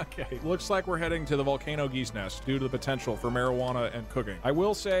 Okay, looks like we're heading to the volcano geese nest due to the potential for marijuana and cooking. I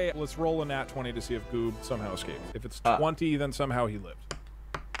will say, let's roll a nat 20 to see if Goob somehow escaped. If it's 20, then somehow he lived.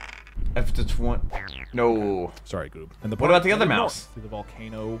 If it's one. No. Sorry, Goob. And the What about the other party headed mouse? north to the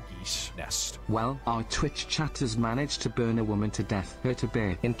volcano geese nest. Well, our Twitch chatters managed to burn a woman to death, hurt a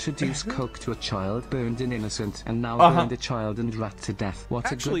bear, introduce coke to a child, burned an innocent, and now burned a child and rat to death. What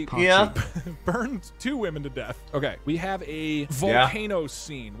Actually, a good party. Yeah. Burned 2 women to death. Okay, we have a volcano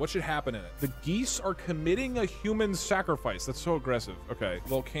scene. What should happen in it? The geese are committing a human sacrifice. That's so aggressive. Okay,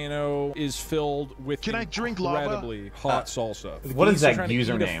 volcano is filled with Can I drink lava? incredibly hot salsa. The what is geese are that trying to eat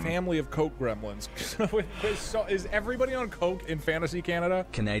username? A family of coke gremlins. Is everybody on coke in Fantasy Canada?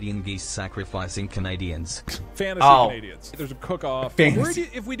 Canadian geese sacrificing Canadians. Fantasy Canadians. There's a cook-off. Fantasy.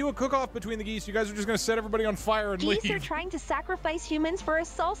 If we do a cook-off between the geese, you guys are just going to set everybody on fire and Geese leave. are trying to sacrifice humans for a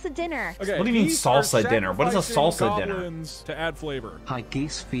salsa dinner. Okay, What do you mean geese are salsa dinner? What is a sacrificing salsa dinner? goblins to add flavor. Hi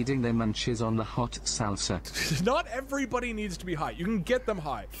geese feeding their munchies on the hot salsa. Not everybody needs to be high. You can get them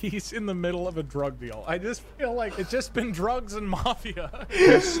high. He's in the middle of a drug deal. I just feel like it's just been drugs and mafia.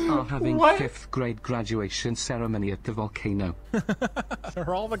 Geese are having 5th grade graduation ceremony at the volcano.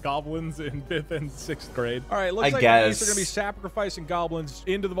 Are all the goblins in 5th and 6th grade? All right, looks I like guess. the geese are going to be sacrificing goblins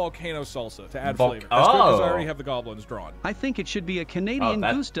into the volcano salsa to add Vol- flavor. As quick as I Oh. already have the goblins drawn. I think it should be a Canadian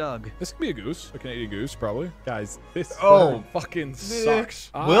that- goose, Doug. This could be a goose. A Canadian goose, probably. Guys, this Oh. fucking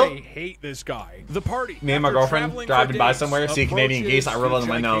sucks. Will- I hate this guy. The party. Me and my after girlfriend traveling driving for by days, somewhere, see a Canadian approaches geese, I roll down the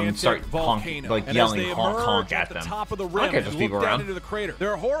the window and start gigantic honk, volcano. like And yelling as they honk, honk emerge at the them. top of the I rim can't and just look people down around. into the crater.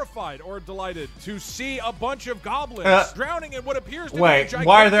 They're horrified or delighted to see a bunch of goblins drowning in what appears to Wait, be a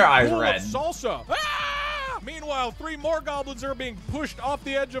why are their gigantic eyes pool of red? salsa. Ah! Meanwhile, 3 more goblins are being pushed off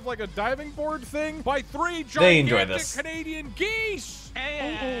the edge of like a diving board thing by 3 They enjoy gigantic this. Canadian geese.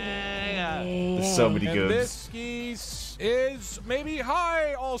 There's so many And goobs. this geese is maybe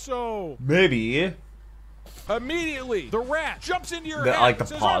high also. Maybe. Immediately, the rat jumps into your I head like the and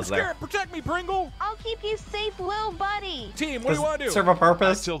says, pause I'm there. scared. Protect me, Pringle. I'll keep you safe, little buddy. Team, what do you want to do? Serve a I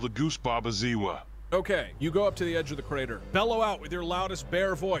purpose? tell the goose Baba Ziwa. Okay, you go up to the edge of the crater. Bellow out with your loudest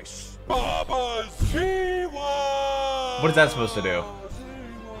bear voice. Baba Ziwa! What is that supposed to do?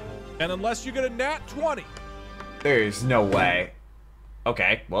 And unless you get a nat 20, There's no way.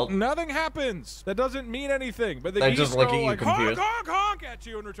 Okay, well, nothing happens. That doesn't mean anything. But the They geese just look go at you like confused. honk, honk, honk at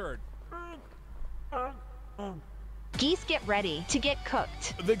you in return. Geese, get ready to get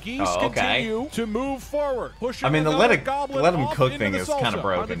cooked. The geese Oh, okay. continue to move forward, pushing I mean, the another let it- goblin let 'em off cook into thing the is kinda salsa.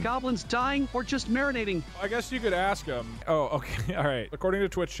 broken. Are the goblins dying or just marinating? I guess you could ask them. Oh, okay. All right. According to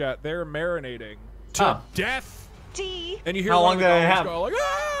Twitch chat, they're marinating to Oh. death. D. And you hear How one long of the do they goblins have? go like,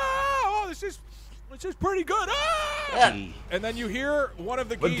 ah! Oh, this is pretty good. Ah! And then you hear one of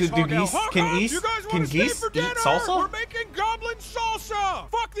the But geese do honk geese- out, honk, can honk, geese- you guys can wanna stay geese for eat dinner? salsa? We're making goblin salsa.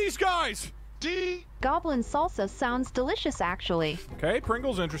 Fuck these guys. D. Goblin salsa sounds delicious, actually. Okay,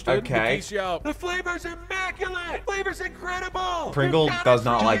 Pringle's interested. Okay. The geese yell, the flavor's immaculate! Flavor's incredible! Pringle does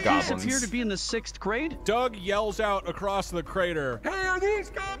not like Appear goblins. to be in the 6th grade? Doug yells out across the crater, hey, are these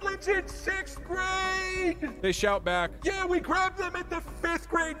goblins in 6th grade? They shout back, yeah, we grabbed them at the 5th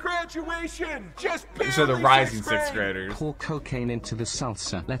grade graduation. Just barely. So the rising 6th graders. Pour cocaine into the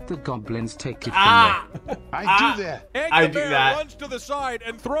salsa. Let the goblins take it from Ah! I do that. Egg I the do bear that. runs to the side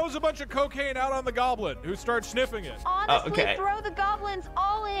and throws a bunch of cocaine out on the goblin, who starts sniffing it. Honestly, okay. throw the goblins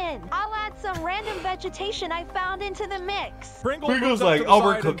all in. I'll add some random vegetation I found into the mix. Pringle's Pringle's up like, to the "Oh, we're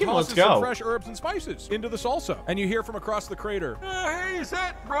side and cooking, let's tosses go." some fresh herbs and spices into the salsa. And you hear from across the crater, hey, is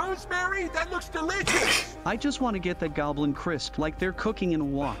that rosemary? That looks delicious. I just want to get that goblin crisp, like they're cooking in a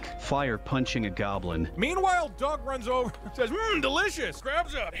wok. Fire punching a goblin. Meanwhile, Doug runs over and says, delicious.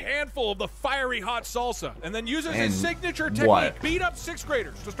 Grabs a handful of the fiery hot salsa and then uses his signature technique, what? beat up 6th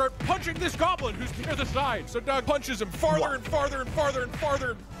graders, to start punching this goblin who's near the side. So Doug punches him farther and farther and farther and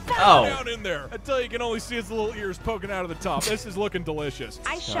farther down in there until you can only see his little ears poking out of the top. This is looking delicious.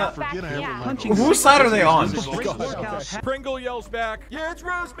 I shot back, forget I ever yeah. remember. Punching Whose side are they on? is a great workout. Pringle yells back, yeah, it's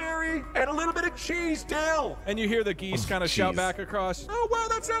rosemary and a little bit of cheese, Dill. And you hear the geese kind of shout cheese. back across, oh, wow,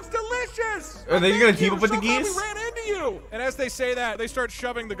 that sounds delicious. Are they gonna team up with the So glad geese? we ran into you. And as they say that, they start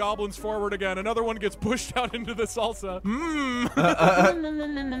shoving the goblins forward again. Another one gets pushed out into the salsa.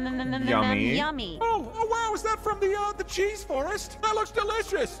 Yummy. Yummy. Oh, wow, is that from the cheese forest? That looks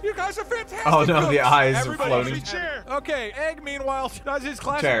delicious. You guys are fantastic. Oh, no, the cooks. eyes are Everybody floating. should chair. Okay, Egg, meanwhile, does his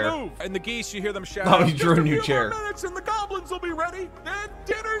classic Chair. move. And the geese, you hear them shout, Oh, he drew a "Just new few chair." more minutes and the goblins will be ready. Then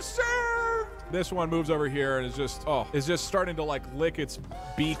dinner's served. This one moves over here and is just starting to like lick its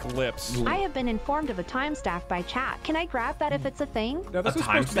beak lips. I have been informed of a time staff by chat. Can I grab that if it's a thing? Now this A is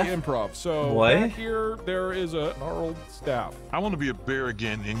supposed to be time improv, so What? back here there is a gnarled staff. I want to be a bear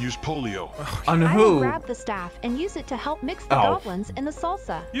again and use polio. On I will who? grab the staff and use it to help mix the Oh. goblins in the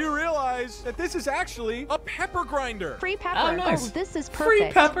salsa. You realize that this is actually a pepper grinder. Free pepper. Oh, nice. this is Free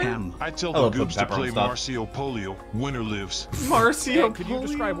perfect. pepper. I tell I the love putting goobs to pepper on play stuff. Marcio Polio. Winner lives. Marcio. Could you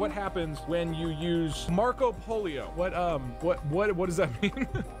describe what happens when you use Marco Polio? What does that mean?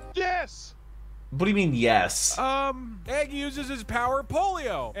 Yes! What do you mean, yes? Egg uses his power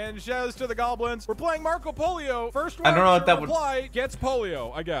polio and says to the goblins, we're playing Marco Polio. First one I don't know to what that would- reply gets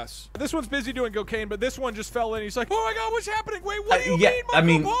polio, I guess. This one's busy doing cocaine, but this one just fell in. He's like, oh my god, what's happening? Wait, what do you yeah, mean, I Marco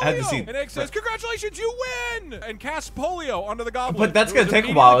mean, Polio? I had to see- And Egg says, congratulations, you win! And casts polio onto the goblin. But that's who gonna is take a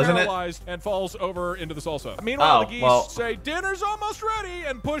immediately while, isn't it? paralyzed and falls over into the salsa. Meanwhile, Oh, the geese well. say, dinner's almost ready,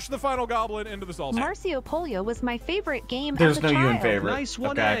 and push the final goblin into the salsa. Marcio Polio was my favorite game There's as no a you in child. favor. Nice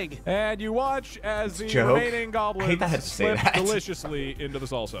one, Okay. Egg. And you watch as the Joke. remaining goblins I hate that I had to say slip that. deliciously into the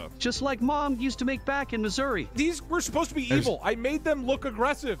salsa. Just like Mom used to make back in Missouri. These were supposed to be evil. I made them look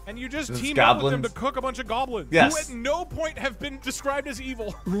aggressive, and you just Those teamed up with them goblins? to cook a bunch of goblins Yes. who at no point have been described as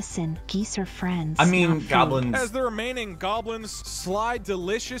evil. Listen, geese are friends. I not mean, food. goblins. As the remaining goblins slide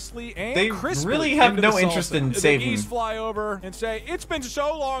deliciously and They crisply really have into no the interest salsa. in The saving- geese fly over and say, it's been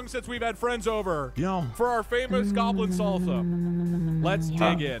so long since we've had friends over Yum. for our famous goblin salsa. Let's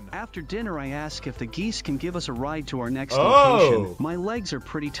dig in. After dinner, I ask if the geese can give us a ride to our next Oh. location. My legs are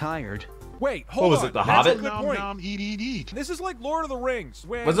pretty tired. Wait, hold was on. it, The That's Hobbit? a good Nom point. nom, eat. This is like Lord of the Rings.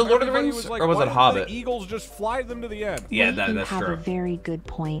 When Was it Lord of the everybody Rings, was like, or was why it don't Hobbit? The eagles just fly them to the end. Yeah, you that's have true. a very good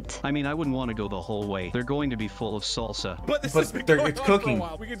point. I mean, I wouldn't want to go the whole way. They're going to be full of salsa. But this But has been they're- going it's on cooking. for a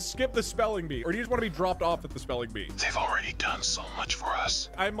while. We can skip the spelling bee, or do you just want to be dropped off at the spelling bee? They've already done so much for us.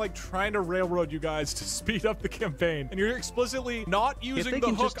 I'm like trying to railroad you guys to speed up the campaign, and you're explicitly not If using they the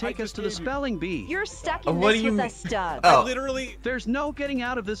can hook just take I us just to the gave you. spelling bee. You're stuck in What this do you with mean? us, Doug. Oh. Literally, There's no getting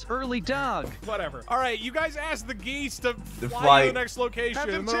out of this early, Doug. whatever. All right, you guys asked the geese to fly fly- to the next location. Have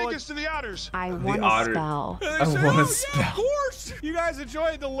them and they're take like, us to the otters. I want to otter- spell. And they I say, wanna oh, yeah, of spell. course. You guys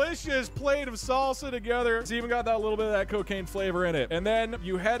enjoy a delicious plate of salsa together. It's even got that little bit of that cocaine flavor in it. And then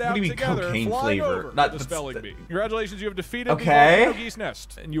you head out do you mean together, cocaine flying flavor? over Not- to the that's spelling the- bee. Congratulations, you have defeated Okay. the volcano geese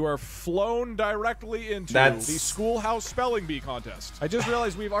nest. And you are flown directly into That's- the schoolhouse spelling bee contest. I just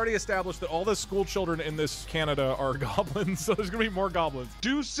realized we've already established that all the school children in this Canada are goblins, so there's going to be more goblins.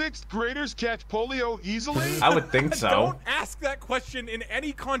 Do 6th graders catch polio easily? I would think so. Don't ask that question in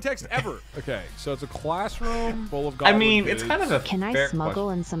any context ever. Okay, so it's a classroom full of I goblin mean, it's kids. kind of a Can I fair smuggle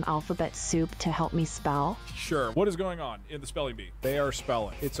question. in some alphabet soup to help me spell? Sure. What is going on in the spelling bee? They are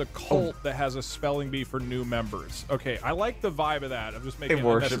spelling. It's a cult that has a spelling bee for new members. Okay, I like the vibe of that. I'm just making They it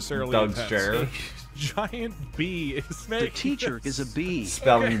worship unnecessarily Doug's intense. chair. Giant bee is The making teacher is a bee.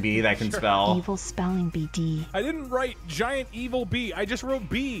 Spelling bee that can spell. Evil spelling bee D. I didn't write giant evil bee. I just wrote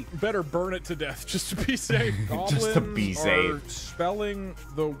bee. Better burn it to death just to be safe. Goblins Just to be safe. are spelling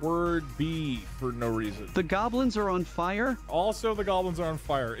the word B for no reason. The goblins are on fire? Also, the goblins are on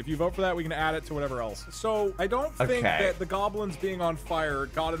fire. If you vote for that, we can add it to whatever else. So I don't think that the goblins being on fire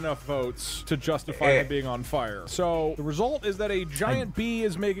got enough votes to justify them being on fire. So the result is that a giant bee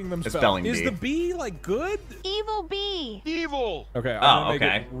is making them spell. Is the bee like good? Evil bee. Evil. Okay, I'm gonna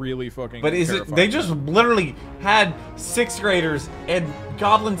make it really fucking But is it? They just literally had 6th graders and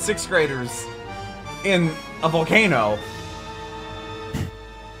goblin 6th graders in a volcano.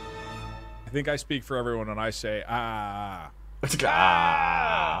 I think I speak for everyone when I say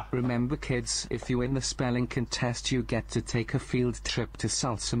Remember, kids, if you win the spelling contest, you get to take a field trip to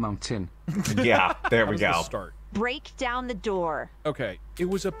Salsa Mountain. Yeah, there we go. Start. Break down the door. Okay, it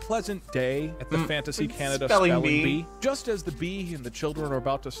was a pleasant day at the Fantasy Canada Spelling Bee. Just as the bee and the children are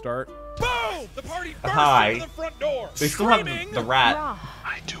about to start, boom! The party bursts into the front door. They still have the rat.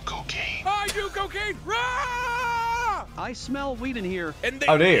 I do cocaine. I do cocaine. Rah! I smell weed in here. And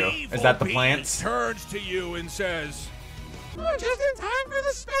Oh, do you? Is that the plants? Turns to you and says, "We're just in time for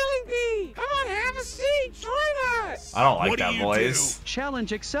the spelling bee. Come on, have a seat. Join us." I don't like that voice.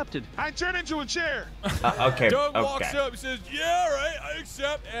 Challenge accepted. I turn into a chair. Okay. Doug walks up and says, "Yeah, right, I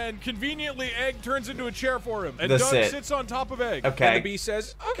accept." And conveniently, Egg turns into a chair for him. And Doug sits on top of Egg. Okay. And the bee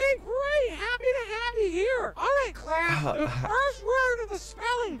says, "Okay, great. Happy to have you here. All right, class. The first word of the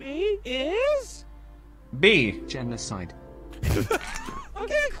spelling bee is B. Genocide.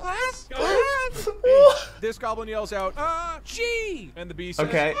 Okay, class. Go ahead." This goblin yells out, G! And the bee says,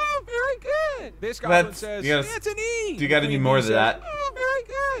 Okay. Oh, very good. This goblin says, it's an E! Do you got any more than that? Oh,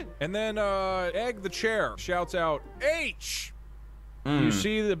 very good. And then Egg the chair shouts out, H! You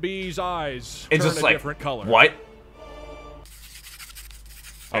see the bee's eyes It's turn just a like, different color. What?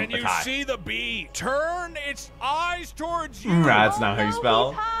 And you see the bee turn its eyes towards you. That's not how you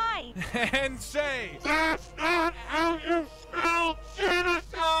spell. And say, "That's not how you spell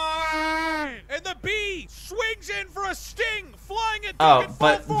genocide." And the bee swings in for a sting, flying at Doug at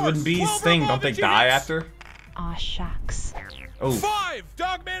but full force. when bees 12 sting, don't they hits. die after? Aw, shucks. Oh. 5!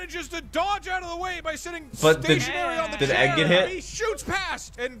 Doug manages to dodge out of the way by sitting But stationary on the chair. did Egg get hit? He shoots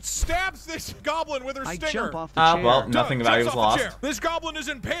past and stabs this goblin with her stinger. I jump off the chair. Well, nothing Doug valuable jumps off the lost. chair. This goblin is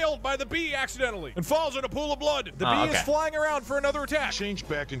impaled by the bee accidentally and falls in a pool of blood. The bee okay. is flying around for another attack. Change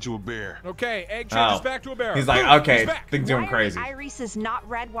back into a bear. Okay, Egg changes back to a bear. He's like, Boom, okay, he's back. things doing crazy. Why Iris is not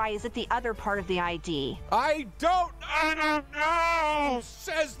red? Why is it the other part of the ID? I don't know,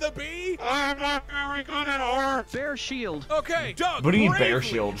 says the bee. I'm not very good at art. Bear shield. Okay, Doug What do you mean, bear bravely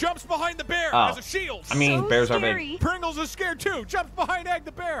shield? jumps behind the bear Oh. as a shield. I mean, So bears are scary. big. Pringles is scared too, jumps behind Egg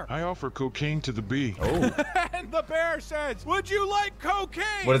the bear. I offer cocaine to the bee. Oh. And the bear says, "Would you like cocaine?"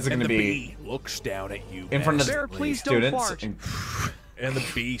 What is it going to And the be? bee looks down at you In front of Bear, the please don't students? fart. and the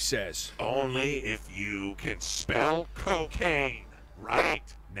bee says, Only if you can spell cocaine right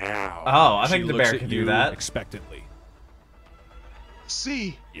now. Oh, I She think the looks bear at can do you that. expectantly.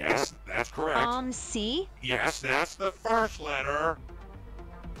 C. Yes, that's correct. C? Yes, that's the first letter.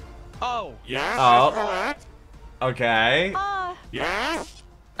 Oh. Yes, Oh. that's correct. Okay. Yes.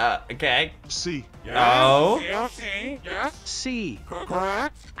 Okay. C. Yes. Oh. C. Yes. C.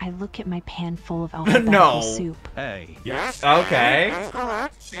 Correct. I look at my pan full of alphabetical No. soup. A. Yes. Okay. That's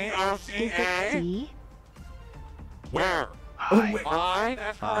correct. Is C-O-C-A. it C? Where? Oh, I.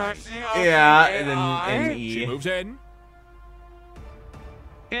 That's correct. C-O-C-A-I. yeah, and then an She E. moves in.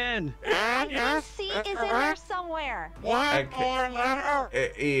 N. And yes, C that's is in there correct. somewhere. One Okay. more letter.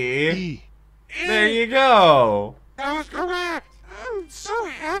 E. E. There you go. That was correct. I'm so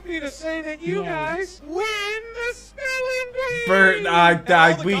happy to say that you guys win the spelling bee. Bert, All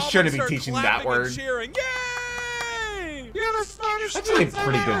the we goblins shouldn't be start teaching that clapping and word. cheering. Yay! You're the smartest That's a kids I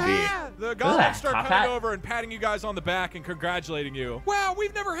pretty good ever bee. had. The goblins start top coming hat. over and patting you guys on the back and congratulating you. Wow,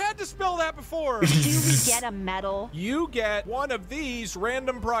 we've never had to spell that before. Do we get a medal? You get one of these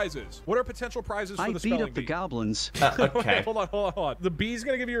random prizes. What are potential prizes for I the beat spelling up the bee? goblins. Okay. Hold on. The bee's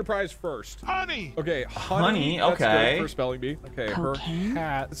gonna give you your prize first. Honey. Okay, Honey, that's okay. good for spelling bee. Okay, Cocaine? her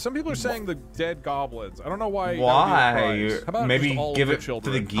hat. Some people are saying the dead goblins. I don't know why. Why? That would be a prize. How about Maybe just all give of it the to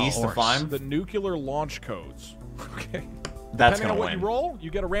the children? geese to find? The nuclear launch codes. Okay. That's Depending on gonna what you win. roll,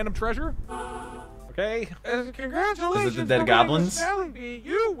 you get a random treasure. Okay. Congratulations. Is it the dead for winning goblins? the spelling bee.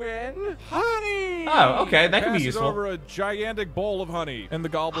 You win honey. Oh, okay, that can be Passes useful. over a gigantic bowl of honey, and the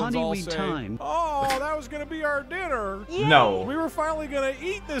goblins all Honeyweed say, time. "Oh, that was gonna be our dinner. No. We were finally gonna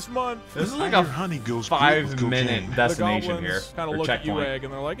eat this month." This is I like hear a honey goes good with 5-minute cocaine. destination the here. goblins kind Or of look at you, checkpoint. Egg,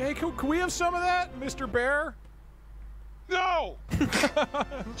 and they're like, "Hey, can we have some of that, Mr. Bear?" No.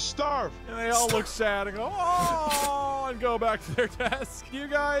 Starve. And they all look sad and go, "Oh!" everyone go back to their desk. You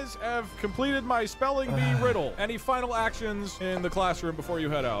guys have completed my spelling bee riddle. Any final actions in the classroom before you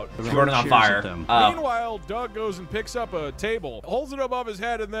head out? Burning on fire. Meanwhile, Doug goes and picks up a table, holds it above his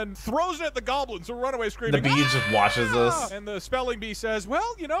head, and then throws it at the goblins who run away screaming. The bee just watches this. And the spelling bee says,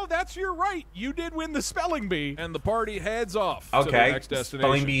 well, you know, that's your right. You did win the spelling bee. And the party heads off to the next destination.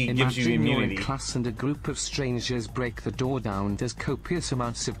 Spelling bee gives you immunity. You're in class and a group of strangers break the door down, does copious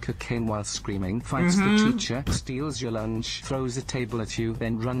amounts of cocaine while screaming, fights the teacher, steals your lunch, throws a table at you,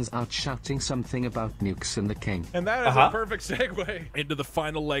 then runs out shouting something about nukes and the king. And that is a perfect segue into the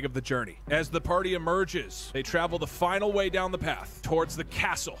final leg of the journey. As the party emerges, they travel the final way down the path towards the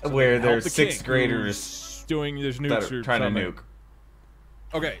castle. Where there's 6th graders doing his nukes that are trying to nuke.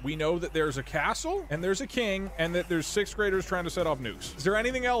 Okay, we know that there's a castle, and there's a king, and that there's 6th graders trying to set off nukes. Is there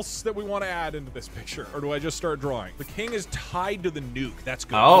anything else that we want to add into this picture, or do I just start drawing? The king is tied to the nuke. That's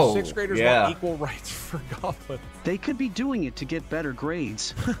good. Oh, the 6th graders want equal rights for goblins. They could be doing it to get better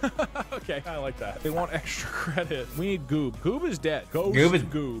grades. Okay, I like that. They want extra credit. We need Goob. Goob is dead. Goob is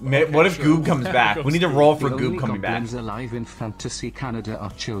Goob. Okay, what if Goob comes back? We need to roll for Goob coming back. The only goblins alive in Fantasy Canada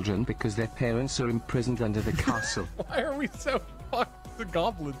are children because their parents are imprisoned under the castle. Why are we so fucked? The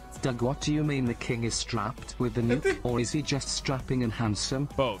goblins. Doug, what do you mean the king is strapped with the nuke, or is he just strapping and handsome?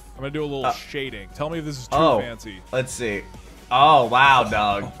 Both. I'm gonna do a little shading. Tell me if this is too fancy. Let's see. Oh, wow,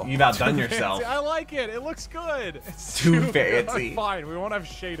 Doug. You've outdone yourself. I like it. It looks good. It's too fancy. Fine, we won't have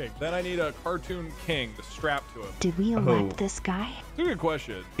shading. Then I need a cartoon king to strap to him. Did we elect this guy? That's a good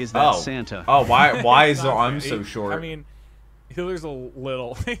question. Is that Santa? Oh, why is the arm so short? I mean, he looks a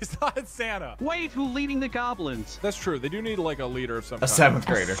little. He's not Santa. Wait, who's leading the goblins? That's true. They do need like a leader of some kind. A 7th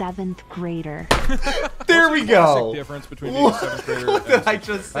grader. A 7th grader. There we go. Difference between being a 7th grader. What did I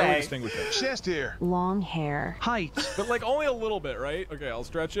just say? How do we distinguish it? Chest hair. Long hair. Height. But like only a little bit, right? Okay, I'll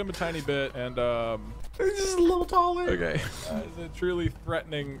stretch him a tiny bit and just a little taller. Okay. Is a truly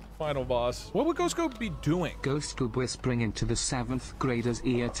threatening final boss. What would Ghost Goob be doing? Ghost Goob whispering into the 7th grader's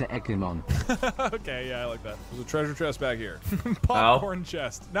ear to egg him on. Okay, yeah, I like that. There's a treasure chest back here. Popcorn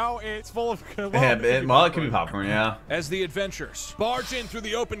chest. No, it's full of... Well, it could be popcorn, yeah. As the adventurers barge in through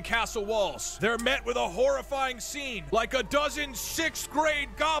the open castle walls, they're met with a horrifying scene. Like a dozen 6th grade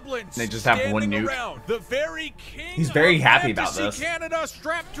goblins. They just have one nuke. Around. The very king. He's very happy about this. Canada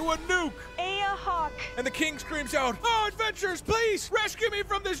strapped to a nuke. Hawk. And the king screams out, "Oh, adventurers, please rescue me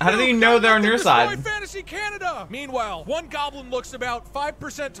from this nuke. How do they know they're on your side? Fantasy Canada." Meanwhile, one goblin looks about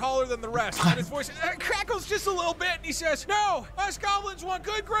 5% taller than the rest, and his voice crackles just a little bit, and he says, "No, us goblins want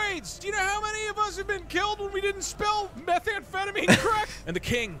good grades. Do you know how many of us have been killed when we didn't spell methamphetamine correct?" And the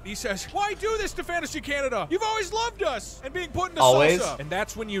king, he says, "Why do this to Fantasy Canada? You've always loved us and being put into salsa." And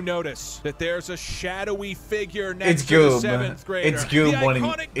that's when you notice that there's a shadowy figure next to the 7th grader. It's Goob when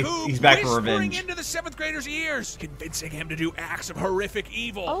he's back for revenge. Into the 7th grader's ears, convincing him to do acts of horrific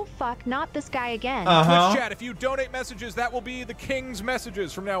evil. Oh fuck, not this guy again. Twitch chat, if you donate messages, that will be the king's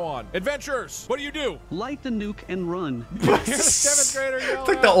messages from now on. Adventurers, what do? Light the nuke and run. You're the 7th grader yell It's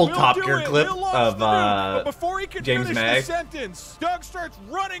like the old Top Gear clip of but before he can James finish May. the sentence, Doug starts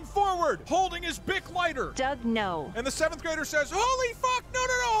running forward, holding his Bic lighter. Doug, no. And the 7th grader says, "Holy fuck, no,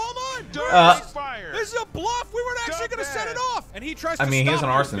 hold on. Doug, fire. This is a bluff. We weren't actually going to set it off." And he tries to I mean, stop he's an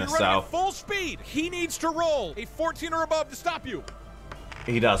you. arsonist, You're running so. at full speed. He needs to roll a 14 or above to stop you.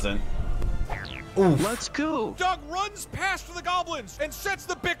 He doesn't. Oof. Let's go. Doug runs past the goblins and sets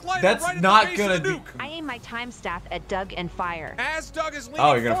the Bic lighter That's right not in the face of the nuke. I aim my time staff at Doug and fire. As Doug is leaning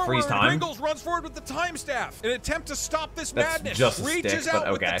you're gonna forward, freeze time? Pringles runs forward with the time staff in an attempt to stop this That's madness. just a Reaches stick, out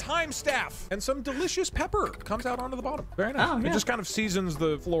but with okay. the time staff, and some delicious pepper comes out onto the bottom. Very nice. Oh, yeah. It just kind of seasons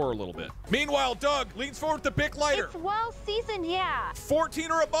the floor a little bit. Meanwhile, Doug leans forward with the Bic lighter. It's well seasoned, yeah. 14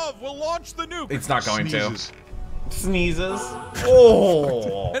 or above will launch the nuke. It's not going Sneezes. to. Sneezes.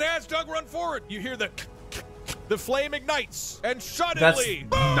 Oh. And as Doug runs forward, you hear the flame ignites, and suddenly,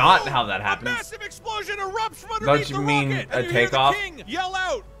 That's boom, not how that happens. A massive explosion erupts from underneath Don't you the mean rocket, a and you hear takeoff? the king yell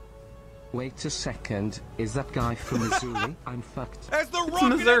out. Wait a second, is that guy from Missouri? I'm fucked. As the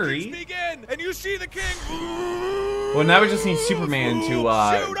rocket Missouri. engines begin, and you see the king. Well, now we just need Superman to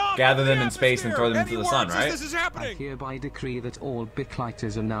gather them in space and throw them into the sun, Words as right? This is I happening. hereby decree that all Bic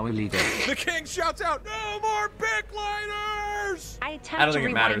lighters are now illegal. The king shouts out, "No more Bic lighters!" I I attempt don't to think it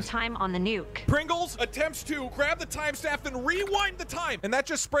rewind matters. time on the nuke. Pringles attempts to grab the time staff and rewind the time, and that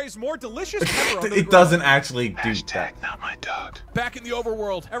just sprays more delicious pepper on the It doesn't actually do that. Hashtag not my dog. Back in the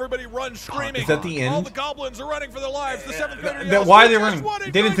overworld, everybody runs screaming. Is that the end? All the goblins are running for their lives. The seventh grader Then yells, why are "We they just running? won it,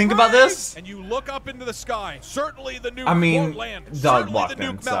 They didn't great think about praise!" this? And you look up into the sky. Certainly the nuke I mean, won't land. Doug Certainly walked the nuke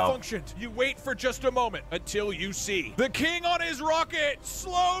in, so. malfunctioned. You wait for just a moment until you see the king on his rocket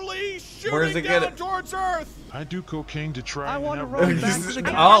slowly Where's shooting it down getting? towards Earth. I do cocaine to try I and want to outrun run you. back to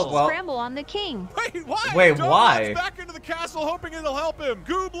the I Oh, will well. scramble on the king. Wait, why? Wait, Doug why? runs back into the castle hoping it'll help him.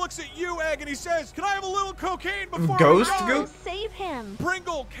 Goob looks at you, Egg, and he says, "Can I have a little cocaine before Ghost I go?" Goob? Save him.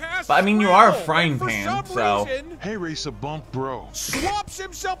 Pringle casts But I mean, you are a scramble, frying and for pan, some so- reason, Hey, race a bump, bro. swaps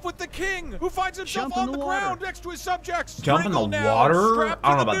himself with the king, who finds himself Jump in on the the water. ground next to his subjects. Jump in the Pringle now, water? strapped I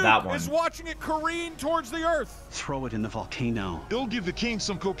don't to know the about that nuke, one. Is watching it careen towards the earth. Throw it in the volcano. It'll give the king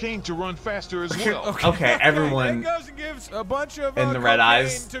some cocaine to run faster as well. Okay, everyone Egg goes and gives a bunch of in the red cocaine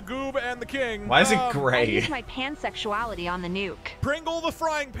eyes. to Goob and the king. Why is it I gray? use my pansexuality on the nuke. Pringle the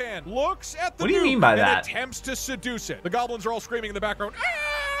frying pan looks at the What do you nuke mean by and that? attempts to seduce it. The goblins are all screaming in the background.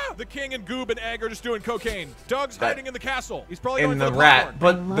 Ah! The king and Goob and Egg are just doing cocaine. Doug's That- hiding in the castle. He's probably In going the for the rat, popcorn.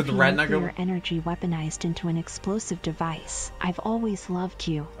 but I did love the you, rat not go? nuclear energy weaponized into an explosive device. I've always loved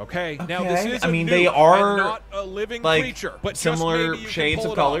you. Okay, now this Okay, is I a mean, nuke they and are, not a living like, creature, but similar just maybe you can shades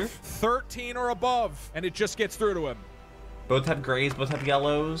pull of it color. off. 13 or above, and it just gets through to him. Both have grays, both have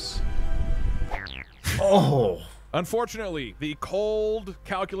yellows. Oh. Unfortunately, the cold,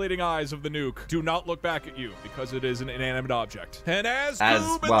 calculating eyes of the nuke do not look back at you because it is an inanimate object. And as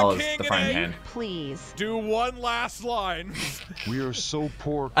Goob well and as the king the and frying Egg pan. Please. do one last line. We are so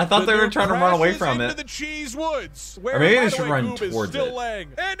poor. I thought they were nuke trying to run away crashes from into it. the cheese woods, where, maybe by they the should way, run Goob is towards still it. laying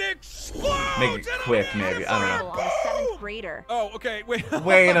and explodes. Make it in a quick, maybe. I don't know. On the seventh grader. Oh, okay. Wait.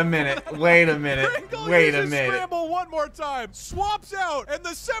 Wait a minute. Wait a minute. Pringle Wait a uses minute. Scramble one more time. Swaps out, and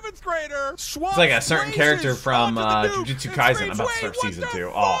the seventh grader swaps. It's like a certain character places from onto the nuke Jujutsu and Kaisen. screams, I'm about to start "Wait, what season the 2.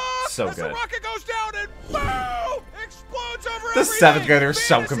 fuck?" Oh, so As the good. rocket goes down and boom, explodes over The everything. seventh grader is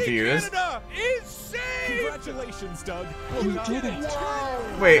so Fantasy confused. Canada is saved. Congratulations, Doug. You did it.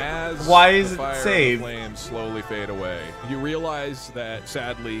 Wait, As why is the it fire and saved? the flames slowly fade away, you realize that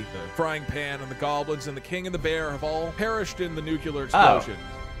sadly, the frying pan and the goblins and the king and the bear have all perished in the nuclear explosion.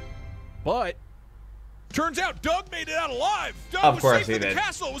 But turns out Doug made it out alive. Doug Of was course safe he in the did.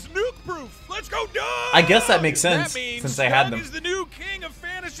 castle. It was nuke-proof. Let's go, Doug! I guess that makes sense, That means since they had Doug them. is the new king of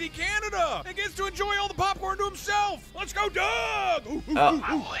fantasy Canada and gets to enjoy all the popcorn to himself. Let's go, Doug! Ooh, ooh, Uh, ooh, ooh.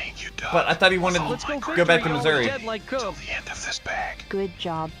 I will hang you, Doug. But I thought he wanted Let's to go go back to victory, Missouri. dead like Till Goob. the end of this bag. Good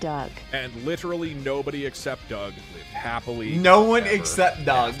job, Doug. And literally nobody except Doug lived happily. No one ever except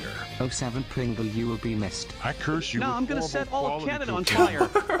Doug. after. 07 Pringle, you will be missed. I curse you. No, with I'm gonna horrible set all of quality Canada on cocaine.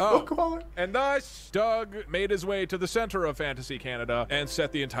 fire. Oh, and thus, Doug made his way to the center of Fantasy Canada and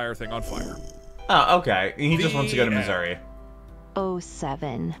set the entire thing on fire. Oh, okay. He just The wants to go to end. Missouri.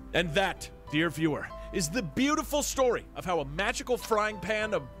 07. And that, dear viewer, is the beautiful story of how a magical frying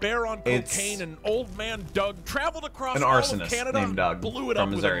pan, a bear on cocaine, It's and old man Doug traveled across An all of arsonist Canada named Doug and blew it from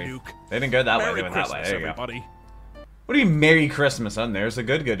up Missouri. with a nuke. They didn't go that way. Merry They went that way. Christmas, There you go. everybody. What do you mean, Merry Christmas? On there's a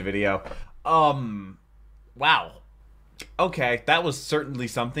good video. Wow. Okay, that was certainly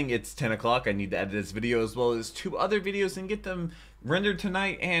something. It's 10 o'clock. I need to edit this video as well as 2 other videos and get them rendered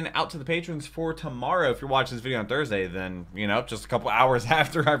tonight and out to the patrons for tomorrow. If you're watching this video on Thursday, then, you know, just a couple hours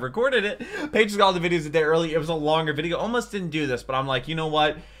after I recorded it. Patrons got all the videos a day early. It was a longer video. Almost didn't do this, but I'm like, you know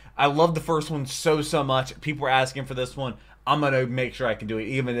what? I love the first one so much. People were asking for this one. I'm going to make sure I can do it,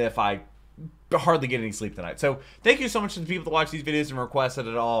 even if I hardly get any sleep tonight. So thank you so much to the people that watch these videos and requested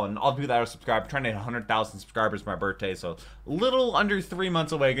it all, and all the people that are subscribed. I'm trying to hit 100,000 subscribers for my birthday, so a little under 3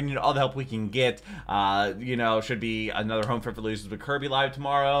 months away. Gonna need all the help we can get. You know, should be another Home Front for Losers with Kirby live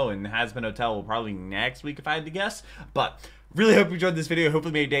tomorrow, and Has Been Hotel will probably next week if I had to guess. But really hope you enjoyed this video.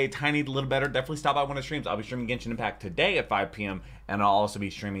 Hopefully made your day a tiny little better. Definitely stop by one of the streams. I'll be streaming Genshin Impact today at 5 p.m. and I'll also be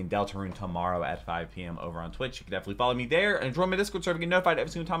streaming Deltarune tomorrow at 5 p.m. over on Twitch. You can definitely follow me there and join my Discord server to get notified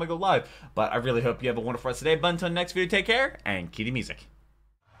every single time I go live. But I really hope you have a wonderful rest of the day. But until the next video, take care and kitty music.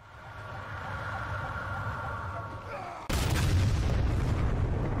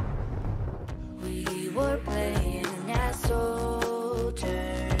 We were playing an asshole.